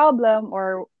the problem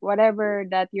or whatever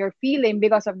that you're feeling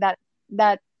because of that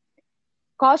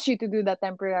caused you to do the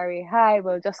temporary high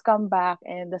will just come back,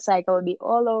 and the cycle will be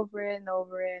all over and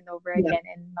over and over Yeah. again,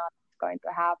 and nothing's going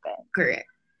to happen. Correct.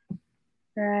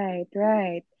 Right,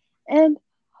 right. And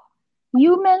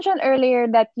you mentioned earlier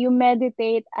that you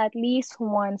meditate at least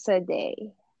once a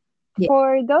day. Yeah.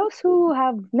 For those who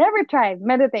have never tried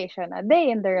meditation a day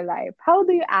in their life, how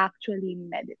do you actually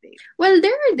meditate? Well,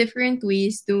 there are different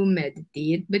ways to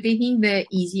meditate, but I think the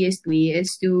easiest way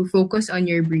is to focus on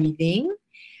your breathing.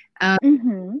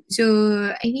 Mm-hmm.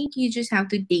 So I think you just have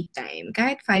to take time,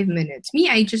 kahit 5 minutes. Me,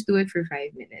 I just do it for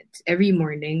 5 minutes every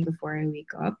morning before I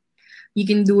wake up. You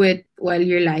can do it while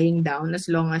you're lying down as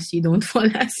long as you don't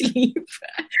fall asleep.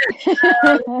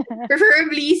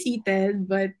 Preferably seated,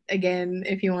 but again,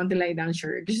 if you want to lie down,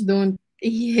 sure. Just don't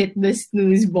hit the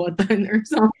snooze button or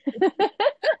something.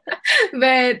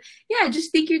 But yeah,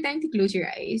 just take your time to close your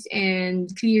eyes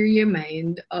and clear your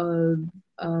mind of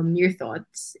your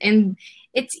thoughts. And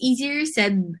it's easier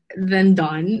said than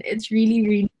done. It's really,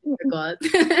 really difficult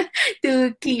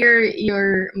to clear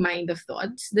your mind of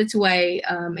thoughts. That's why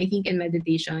I think in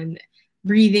meditation,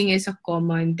 breathing is a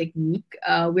common technique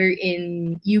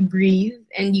wherein you breathe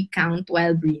and you count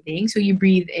while breathing. So you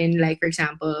breathe in, like, for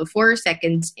example, 4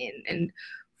 seconds in and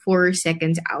 4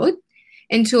 seconds out.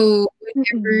 And so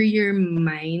whenever Mm-mm. your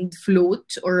mind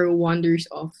floats or wanders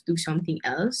off to something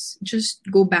else, just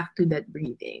go back to that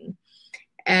breathing.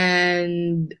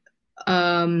 And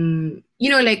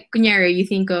like kunyari, you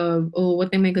think of, oh,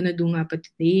 what am I gonna do nga pa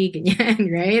today?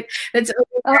 Ganyan, right? That's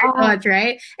always our Oo. thought,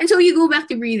 right? And so you go back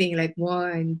to breathing, like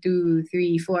 1, 2,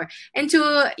 3, 4. And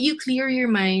so you clear your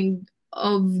mind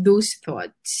of those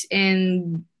thoughts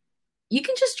and you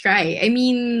can just try. I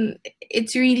mean,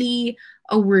 it's really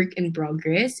a work in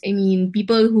progress. I mean,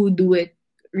 people who do it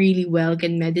really well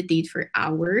can meditate for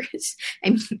hours. I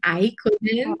mean, I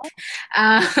couldn't.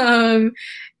 Um,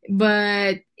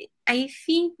 but I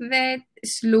think that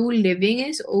slow living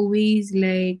is always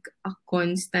like a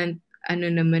constant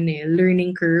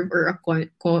learning curve or a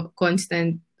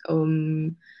constant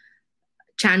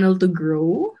channel to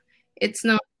grow. It's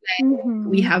not we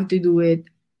Mm-hmm. have to do it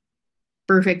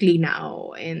perfectly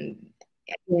now and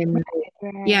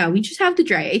yeah, Right. we just have to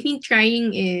try. I think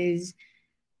trying is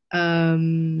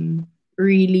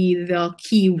really the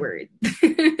key word.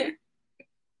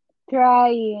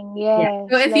 Trying, Yeah.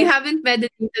 So yes. if you Like, haven't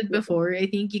meditated before, I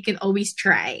think you can always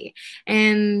try.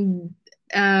 And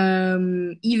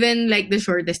even like the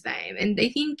shortest time. And I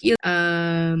think you'll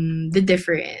the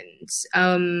difference.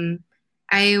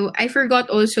 I forgot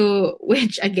also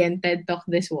which again TED Talk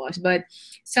this was, but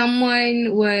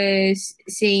someone was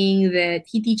saying that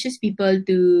he teaches people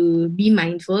to be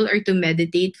mindful or to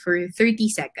meditate for 30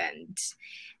 seconds.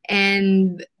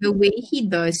 And the way he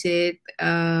does it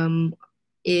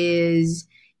is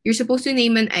you're supposed to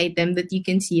name an item that you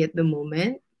can see at the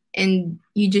moment and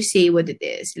you just say what it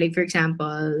is. Like, for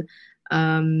example,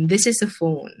 this is a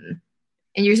phone.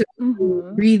 And you're supposed to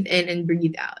mm-hmm. breathe in and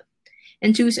breathe out.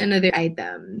 And choose another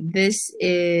item. This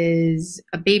is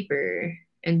a paper.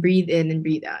 And breathe in and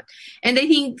breathe out. And I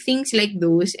think things like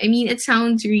those, I mean, it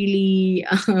sounds really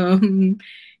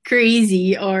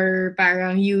crazy or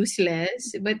parang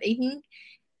useless. But I think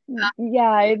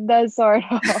Yeah, it does sort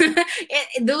of.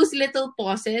 those little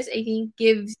pauses, I think,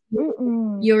 gives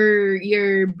Mm-mm.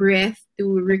 your breath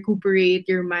to recuperate,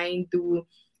 your mind to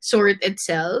sort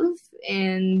itself,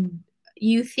 and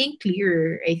you think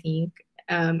clearer. I think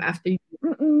after.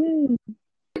 Mm-mm.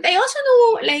 I also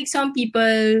know like some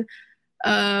people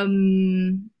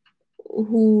um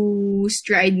who's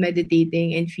tried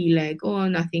meditating and feel like, oh,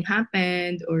 nothing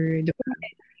happened or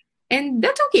and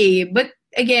that's okay. But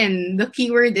again, the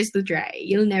keyword is to try.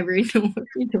 You'll never know if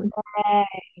you don't.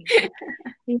 Right.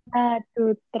 You had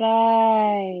to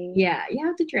try. Yeah, you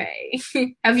have to try.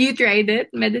 Have you tried it,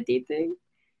 meditating?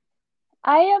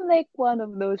 I am like one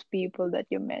of those people that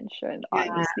you mentioned,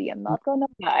 Yeah. honestly. I'm not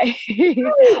gonna lie.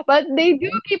 But they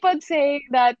do keep on saying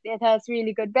that it has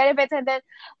really good benefits, and then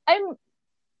I'm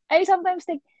I sometimes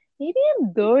think maybe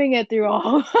I'm doing it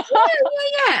wrong.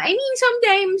 Yeah. I mean,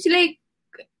 sometimes like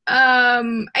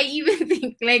I even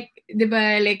think like, 'di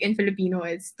ba, like in Filipino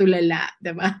it's tulala,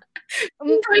 'di ba? So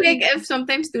like Mm-mm. if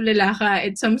sometimes tulala ka,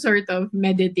 it's some sort of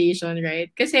meditation,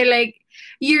 right? Kasi like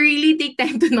you really take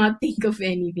time to not think of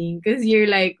anything because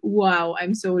you're like, wow,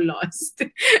 I'm so lost.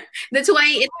 That's why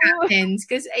it happens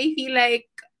because I feel like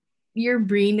your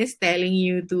brain is telling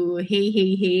you to,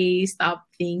 hey, stop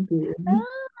thinking. Ah.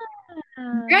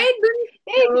 Right? Don't you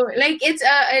Hey, feel? Like it's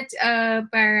a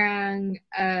parang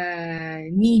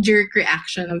knee jerk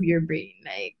reaction of your brain.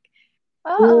 Like,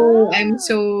 oh, ah.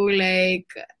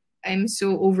 I'm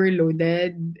so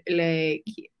overloaded. Like,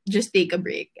 just take a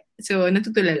break. So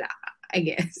natutulala ka, I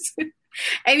guess.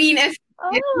 I mean, if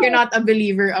you're Ah. not a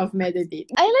believer of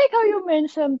meditating. I like how you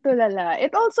mentioned tulala.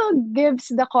 It also gives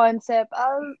the concept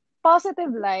a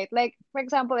positive light. Like, for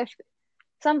example, if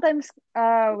sometimes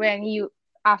when you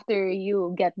after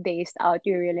you get dazed out,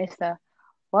 you realize na,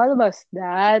 what was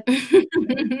that?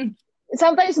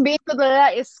 Sometimes being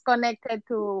tulala is connected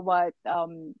to what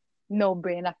no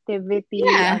brain activity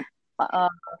Yeah.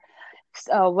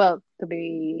 well, to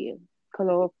be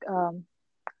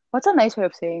what's a nice way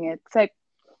of saying it? It's like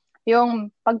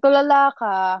yung pagtulala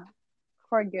ka,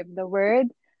 forgive the word,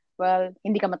 well,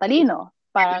 hindi ka matalino.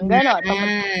 Parang ganon.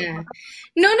 Ah.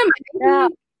 No naman. I Yeah.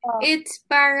 think it's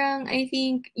parang, I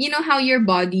think, you know how your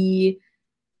body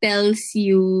tells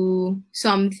you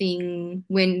something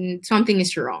when something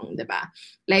is wrong, diba?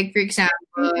 Like, for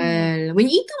example, Mm-mm. when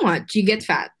you eat too much, you get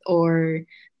fat. Or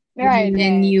Right,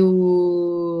 when right.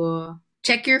 you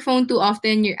check your phone too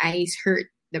often, your eyes hurt,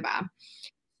 diba?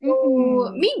 So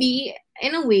Mm-mm. maybe,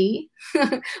 in a way,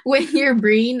 when your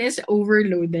brain is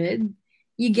overloaded,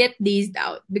 you get dazed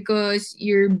out because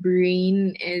your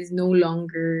brain is no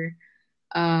longer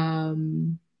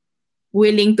um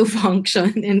willing to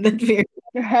function in that very.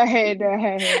 Right,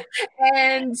 right.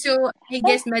 And so I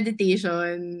guess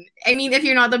meditation, I mean, if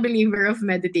you're not a believer of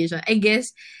meditation, I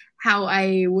guess how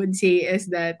I would say is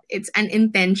that it's an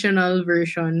intentional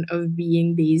version of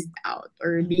being dazed out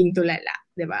or being tulala,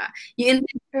 diba? You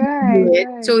intentionally do Right, it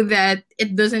right. so that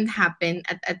it doesn't happen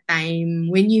at a time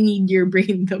when you need your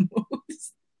brain the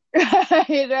most.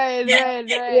 Right, right, right,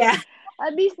 right. Yeah.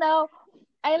 At least now,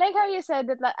 I like how you said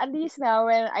that. At least now,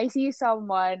 when I see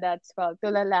someone that's well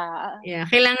tulala, Yeah.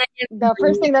 Kailangan niya ng the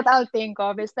first break. thing that I'll think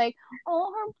of is like,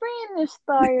 oh, her brain is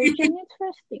tired. She needs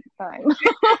resting time.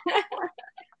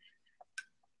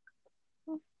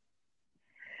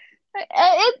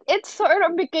 It sort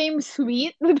of became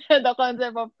sweet the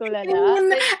concept of tulala. And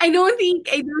Like I don't think,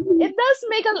 it does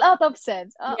make a lot of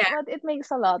sense. yeah. But it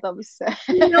makes a lot of sense.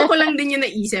 Ngayon ko lang din yung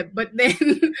naisip. But then,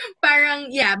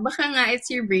 parang, yeah, baka nga it's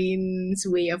your brain's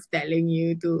way of telling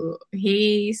you to,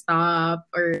 hey, stop,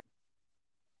 or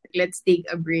let's take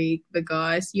a break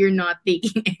because you're not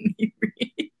taking any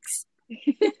breaks.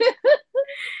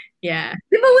 Yeah.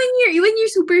 Diba when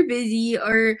you're super busy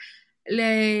or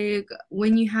like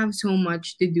when you have so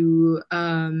much to do,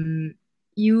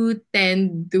 you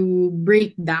tend to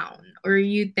break down or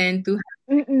you tend to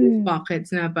have these Mm-mm. pockets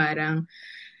na parang,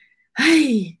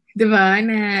 ay, diba,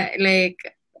 na like,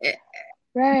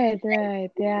 Right, right,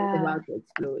 yeah. about to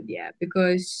explode.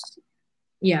 Because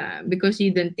you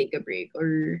didn't take a break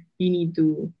or you need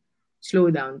to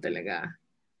slow down talaga.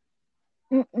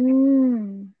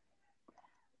 Mm-mm.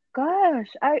 Gosh,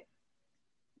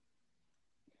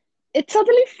 it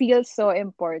suddenly feels so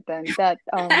important that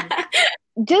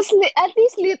just at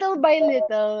least little by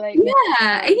little, like Yeah,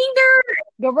 I think there are,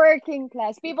 the working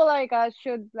class people like us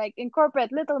should like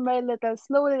incorporate little by little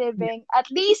slow living,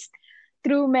 at least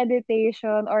through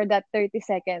meditation or that 30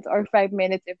 seconds or 5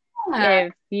 minutes yeah,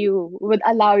 if you would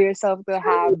allow yourself to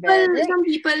have it. Like, some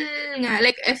people nga,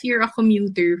 like if you're a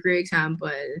commuter, for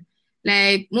example,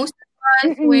 like most of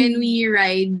us when mm-mm, we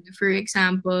ride, for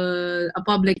example, a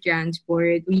public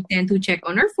transport, we tend to check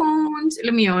on our phones.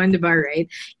 Alam mo yun, diba, right?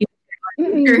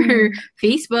 Your mm-mm.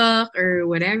 Facebook or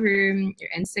whatever,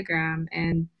 your Instagram,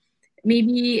 and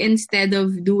maybe instead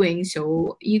of doing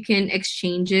so, you can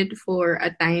exchange it for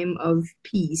a time of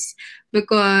peace.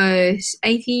 Because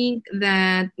I think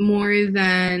that more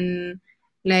than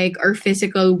like our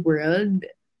physical world,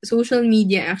 social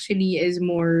media actually is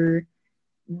more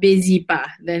busy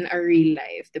pa than our real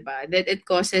life, diba? That it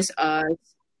causes us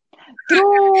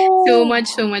True. so much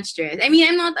stress. I mean,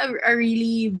 I'm not a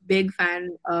really big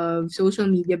fan of social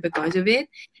media because of it.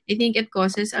 I think it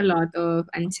causes a lot of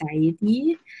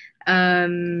anxiety.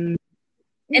 Um,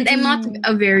 and I'm not Mm-mm.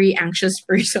 a very anxious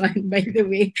person, by the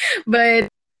way, but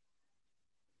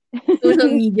social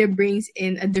media brings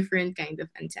in a different kind of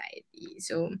anxiety.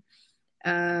 So,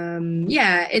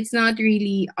 yeah, it's not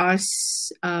really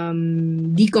us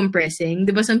decompressing.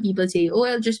 Diba some people say, oh,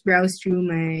 I'll just browse through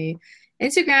my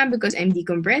Instagram because I'm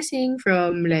decompressing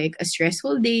from like a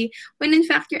stressful day, when in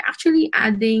fact you're actually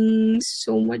adding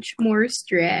so much more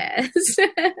stress.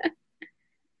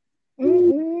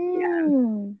 Yeah.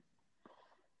 Mm-mm.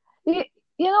 You,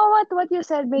 you know what you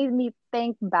said made me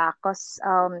think back because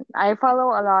I follow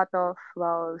a lot of,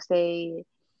 well, say,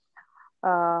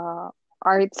 uh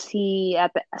artsy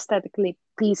aesthetically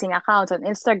pleasing accounts on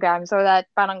Instagram, so that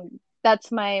parang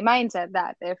that's my mindset,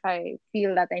 that if I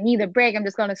feel that I need a break, I'm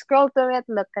just gonna scroll through it,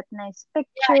 look at nice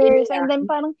pictures, and then Yeah.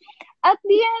 parang at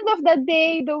the end of the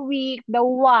day, the week, the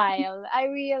while, I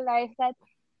realized that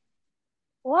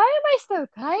why am I still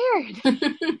tired?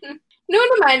 No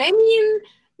naman. I mean,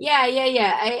 yeah.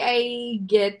 I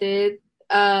get it.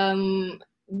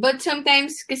 But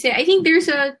sometimes kasi I think there's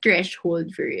a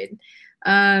threshold for it.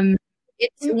 Um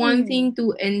it's one Mm-mm. thing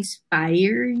to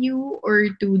inspire you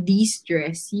or to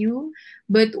de-stress you,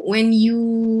 but when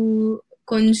you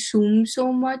consume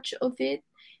so much of it,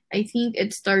 I think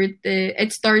it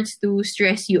starts to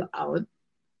stress you out,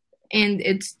 and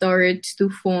it starts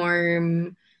to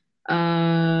form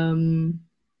um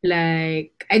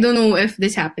like, I don't know if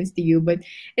this happens to you, but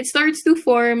it starts to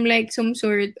form like some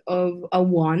sort of a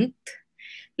want,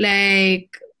 like,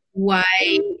 why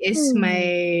is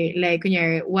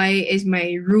Mm. why is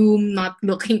my room not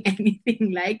looking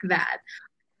anything like that?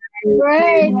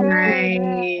 Right, right, right.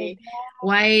 My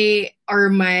why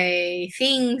are my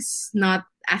things not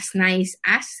as nice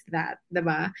as that,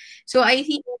 diba? So I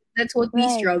think that's what we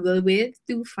Right. struggle with,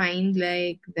 to find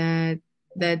like that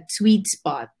sweet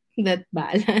spot, that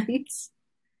balance.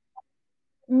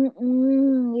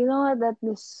 Mm-mm. You know what? That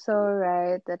is so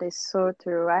right. That is so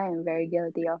true. I am very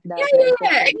guilty of Yeah, that, yeah, like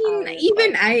yeah. I pushing mean, out.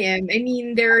 even But I am. I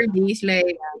mean, there are days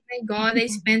like, oh my God, I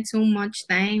spent so much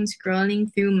time scrolling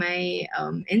through my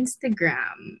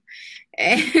Instagram.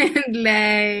 And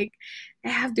like, I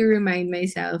have to remind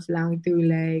myself lang to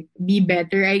like be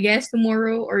better, I guess,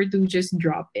 tomorrow, or to just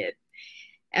drop it.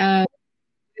 Uh,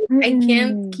 I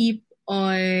can't mm-mm. keep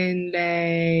on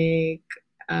like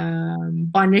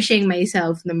punishing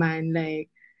myself naman, like,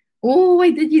 oh,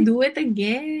 why did you do it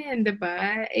again,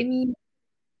 diba? I mean,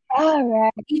 All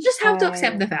right, you just have to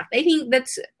accept right. the fact. I think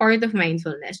that's part of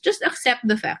mindfulness. Just accept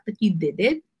the fact that you did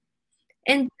it,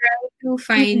 and try to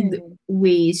find Mm-mm.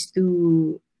 ways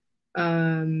to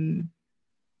um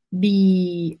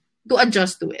be to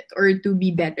adjust to it, or to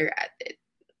be better at it.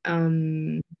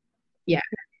 Um yeah,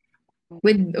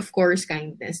 with of course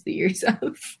kindness to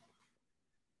yourself.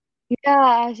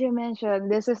 Yeah, as you mentioned,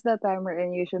 this is the time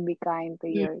wherein you should be kind to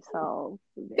yourself.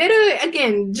 Pero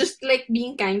again, just like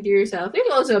being kind to yourself, there's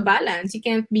also a balance. You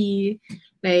can't be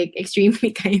like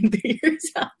extremely kind to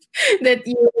yourself that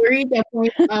you reach a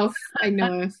point of, I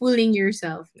know, fooling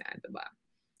yourself na, diba?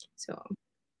 So,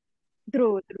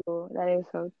 True, true. That is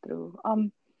so true.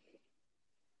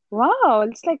 Wow,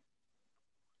 it's like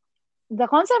the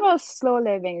concept of slow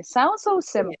living sounds so yeah.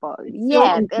 simple, So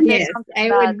yet it is yes, something I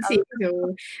that would a say lot so.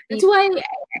 of That's people why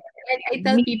I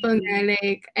tell people na, really.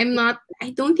 like, I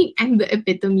don't think I'm the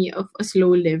epitome of a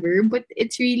slow liver, but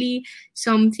it's really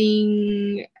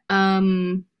something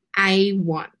I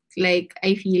want. Like,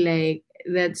 I feel like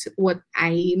that's what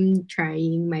I'm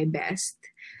trying my best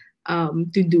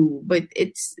to do. But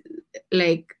it's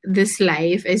like, this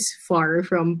life is far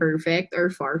from perfect, or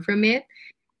far from it.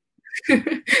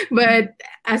 But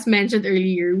as mentioned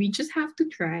earlier, we just have to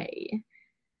try.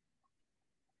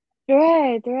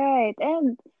 Right, right.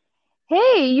 And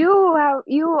hey, you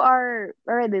are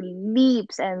already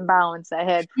leaps and bounds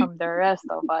ahead from the rest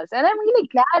of us. And I'm really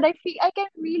glad. I can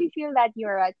really feel that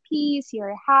you're at peace,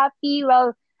 you're happy.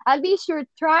 Well, at least you're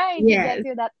trying to get Yes,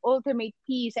 to that ultimate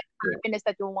peace and yes, happiness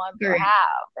that you want to correct.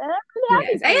 have. And I'm really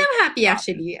Yes, happy I for you. am happy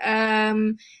actually.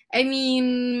 I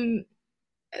mean,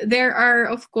 there are,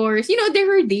 of course, there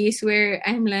were days where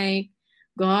I'm like,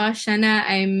 gosh, sana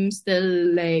I'm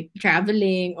still like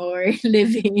traveling, or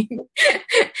living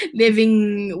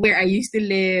where I used to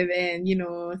live, and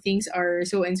things are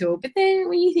so and so. But then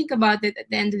when you think about it, at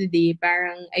the end of the day,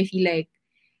 parang I feel like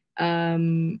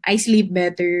I sleep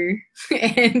better,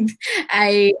 and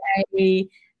I I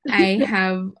I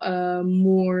have a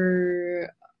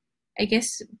more, I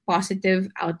guess, positive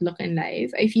outlook in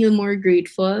life. I feel more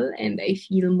grateful, and I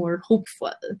feel more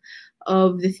hopeful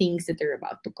of the things that are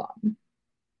about to come.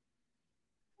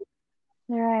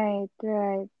 Right,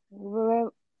 right.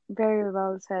 Well, very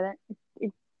well said.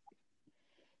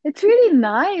 It's really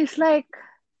nice. Like,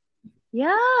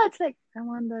 yeah, it's like I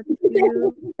want that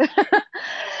too.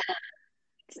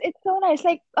 It's so nice.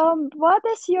 Like, what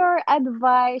is your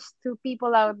advice to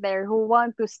people out there who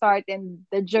want to start in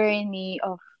the journey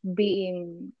of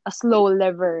being a slow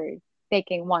liver,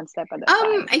 taking one step at a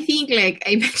time? I think, like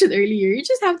I mentioned earlier, you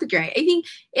just have to try. I think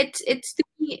it's to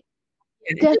me,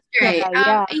 yeah, Just just try. try,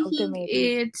 yeah, I think ultimately.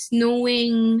 it's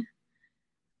knowing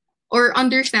or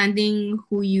understanding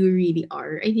who you really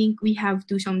are. I think we have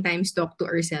to sometimes talk to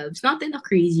ourselves, not in a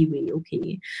crazy way,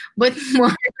 okay, but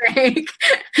more like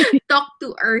talk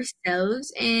to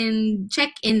ourselves and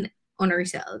check in on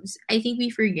ourselves. I think we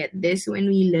forget this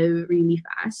when we live really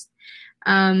fast.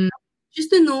 Um, just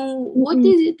to know what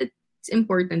Mm-mm. is it that's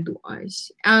important to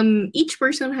us. Each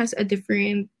person has a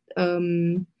different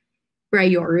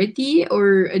priority,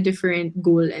 or a different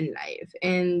goal in life,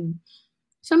 and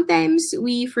sometimes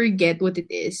we forget what it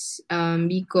is,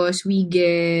 because we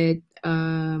get,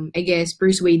 I guess,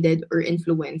 persuaded or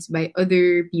influenced by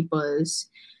other people's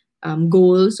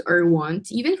goals or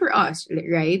wants, even for us,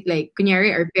 right? Like,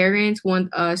 kunyari, our parents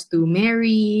want us to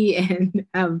marry and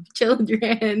have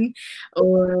children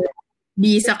or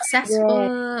be Right.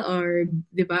 successful or,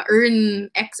 diba, earn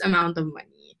X amount of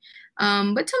money.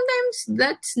 But sometimes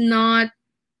that's not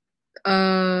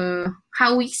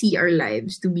how we see our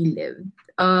lives to be lived.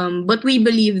 But we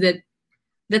believe that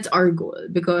that's our goal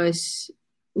because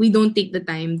we don't take the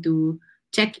time to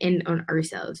check in on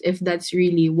ourselves if that's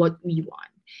really what we want.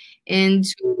 And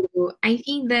so I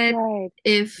think that Right.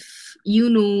 if you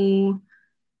know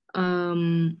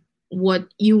what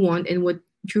you want and what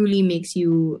truly makes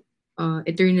you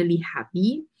eternally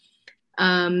happy,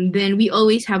 then we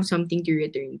always have something to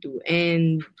return to.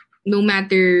 And no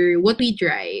matter what we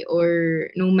try or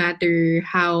no matter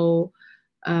how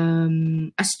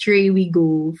astray we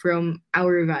go from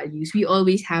our values, we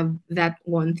always have that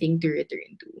one thing to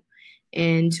return to.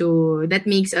 And so that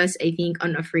makes us, I think,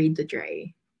 unafraid to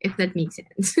try, if that makes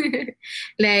sense.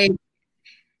 like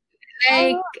Oh,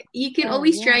 like you can yeah,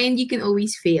 always try yeah. and you can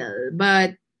always fail,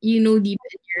 but you know deep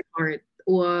in your heart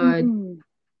Mm-mm.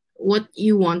 what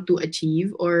you want to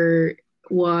achieve or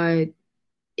what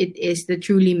it is that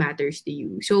truly matters to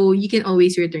you. So you can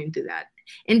always return to that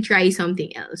and try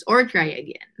something else or try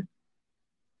again.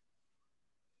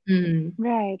 Mm.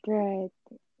 Right, right.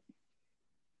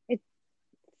 It,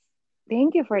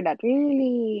 thank you for that.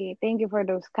 Really. Thank you for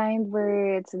those kind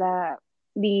words, the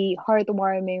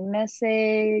heartwarming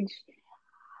message.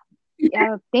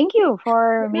 Yeah, thank you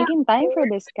for Yeah, making time for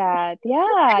this, Cat.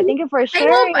 Yeah, thank you for I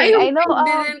sharing. I hope know I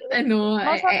didn't ano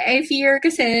most of I fear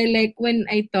kasi like when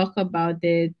I talk about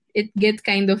it it gets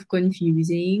kind of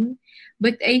confusing,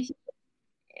 but I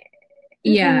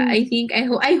mm-mm, think I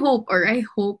hope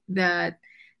that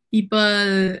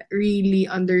people really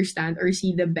understand or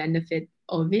see the benefit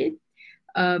of it.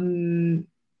 Um,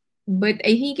 but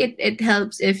I think it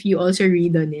helps if you also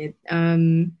read on it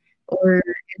or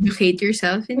educate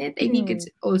yourself in it. I think it's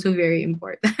mm. also very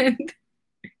important.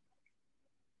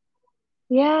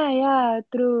 Yeah, yeah,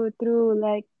 true, true.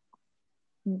 Like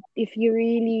if you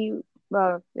really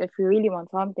if you really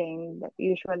want something, that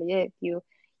usually it you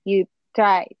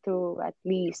try to at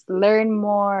least learn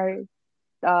more,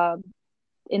 uh,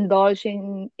 indulge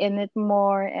in it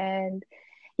more, and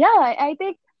yeah, I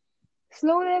think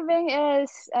slow living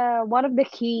is one of the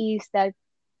keys that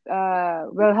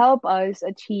will help us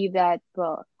achieve that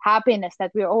happiness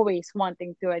that we're always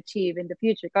wanting to achieve in the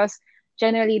future. Because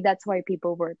generally, that's why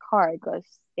people work hard because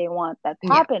they want that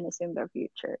Yeah. happiness in their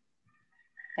future.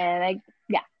 And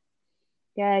yeah,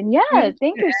 yeah, and yeah.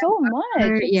 Thank you so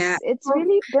much. Yeah. It's Well,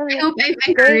 really I been hope I've great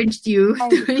encouraged you time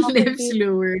to talking live to you.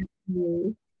 slower.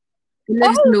 To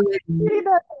live Oh, slowly. really?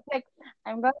 That like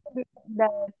I'm gonna do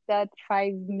that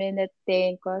 5 minute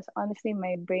thing because honestly,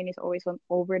 my brain is always on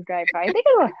overdrive. I think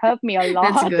it will help me a That's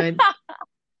lot. good.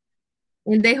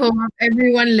 And I hope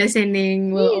everyone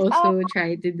listening will Please. also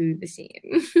try to do the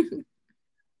same.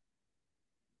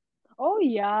 Oh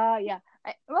yeah, yeah.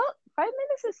 Well, 5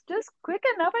 minutes is just quick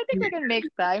enough. I think we can make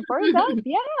time for that. Yeah.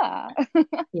 Yeah.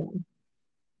 Yeah.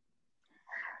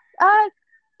 Uh,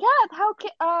 Kat, how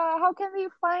can we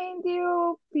find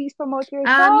you? Please promote your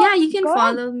shop. Yeah, you can Go ahead.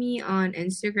 follow me on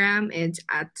Instagram. It's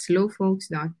at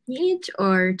slowfolks.ph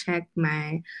or check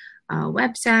my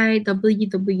website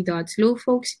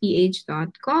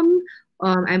www.slowfolksph.com.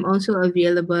 I'm also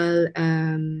available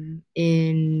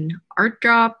in Art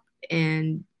Drop,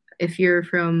 and if you're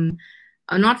from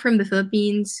not from the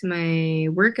Philippines, my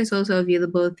work is also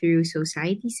available through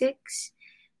Society 6.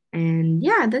 And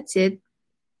yeah, that's it.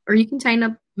 Or you can sign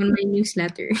up on my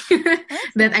newsletter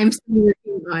That's that nice. I'm still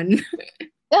working on.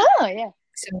 Oh yeah.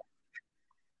 So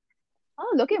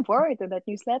Oh, looking forward to that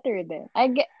newsletter then.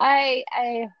 I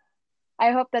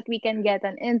hope that we can get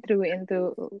an intro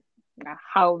into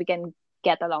how we can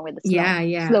get along with the yeah,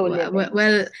 yeah. slow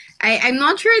living. I'm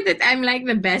not sure that I'm like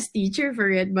the best teacher for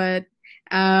it, but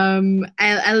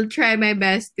I'll try my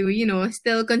best to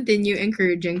still continue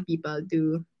encouraging people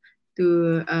to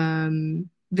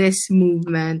this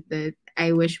movement that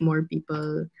I wish more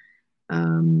people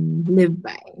live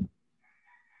by.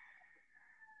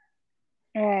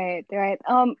 Right, right.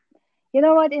 You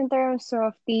know what? In terms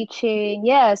of teaching,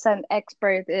 yes, an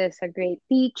expert is a great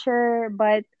teacher,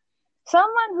 but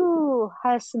someone who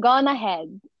has gone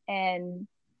ahead and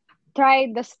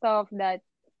tried the stuff that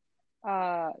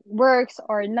works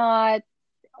or not,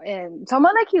 and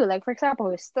someone like you, like for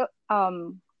example,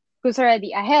 who's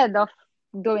already ahead of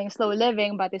doing slow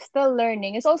living but is still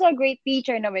learning, is also a great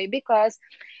teacher in a way because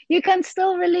you can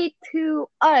still relate to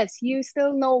us. You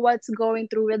still know what's going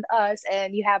through with us,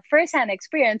 and you have firsthand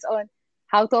experience on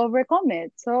how to overcome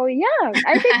it. So yeah,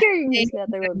 I think your Thank you,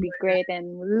 newsletter will be Emma. great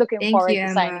and looking Thank you, forward to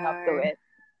signing up to Emma. it.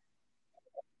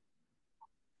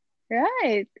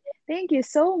 Right. Thank you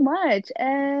so much.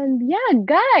 And yeah,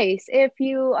 guys, if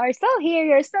you are still here,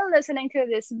 you're still listening to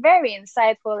this very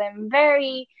insightful and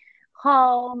very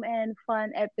calm and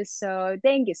fun episode.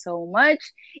 Thank you so much.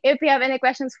 If you have any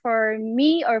questions for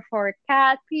me or for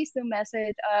Kat, please do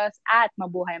message us at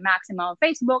Mabuhay Maxima on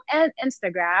Facebook and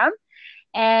Instagram.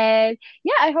 And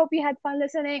yeah, I hope you had fun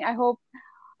listening. I hope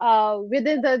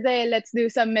within the day, let's do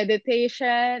some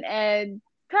meditation and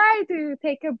try to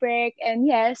take a break. And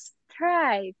yes,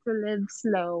 try to live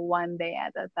slow one day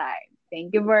at a time.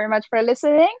 Thank you very much for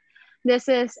listening. This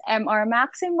is MR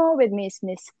Maximo with Miss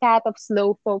Cat of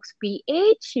Slow Folks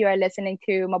PH. You are listening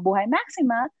to Mabuhay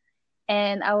Maxima,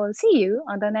 and I will see you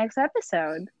on the next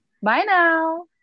episode. Bye now.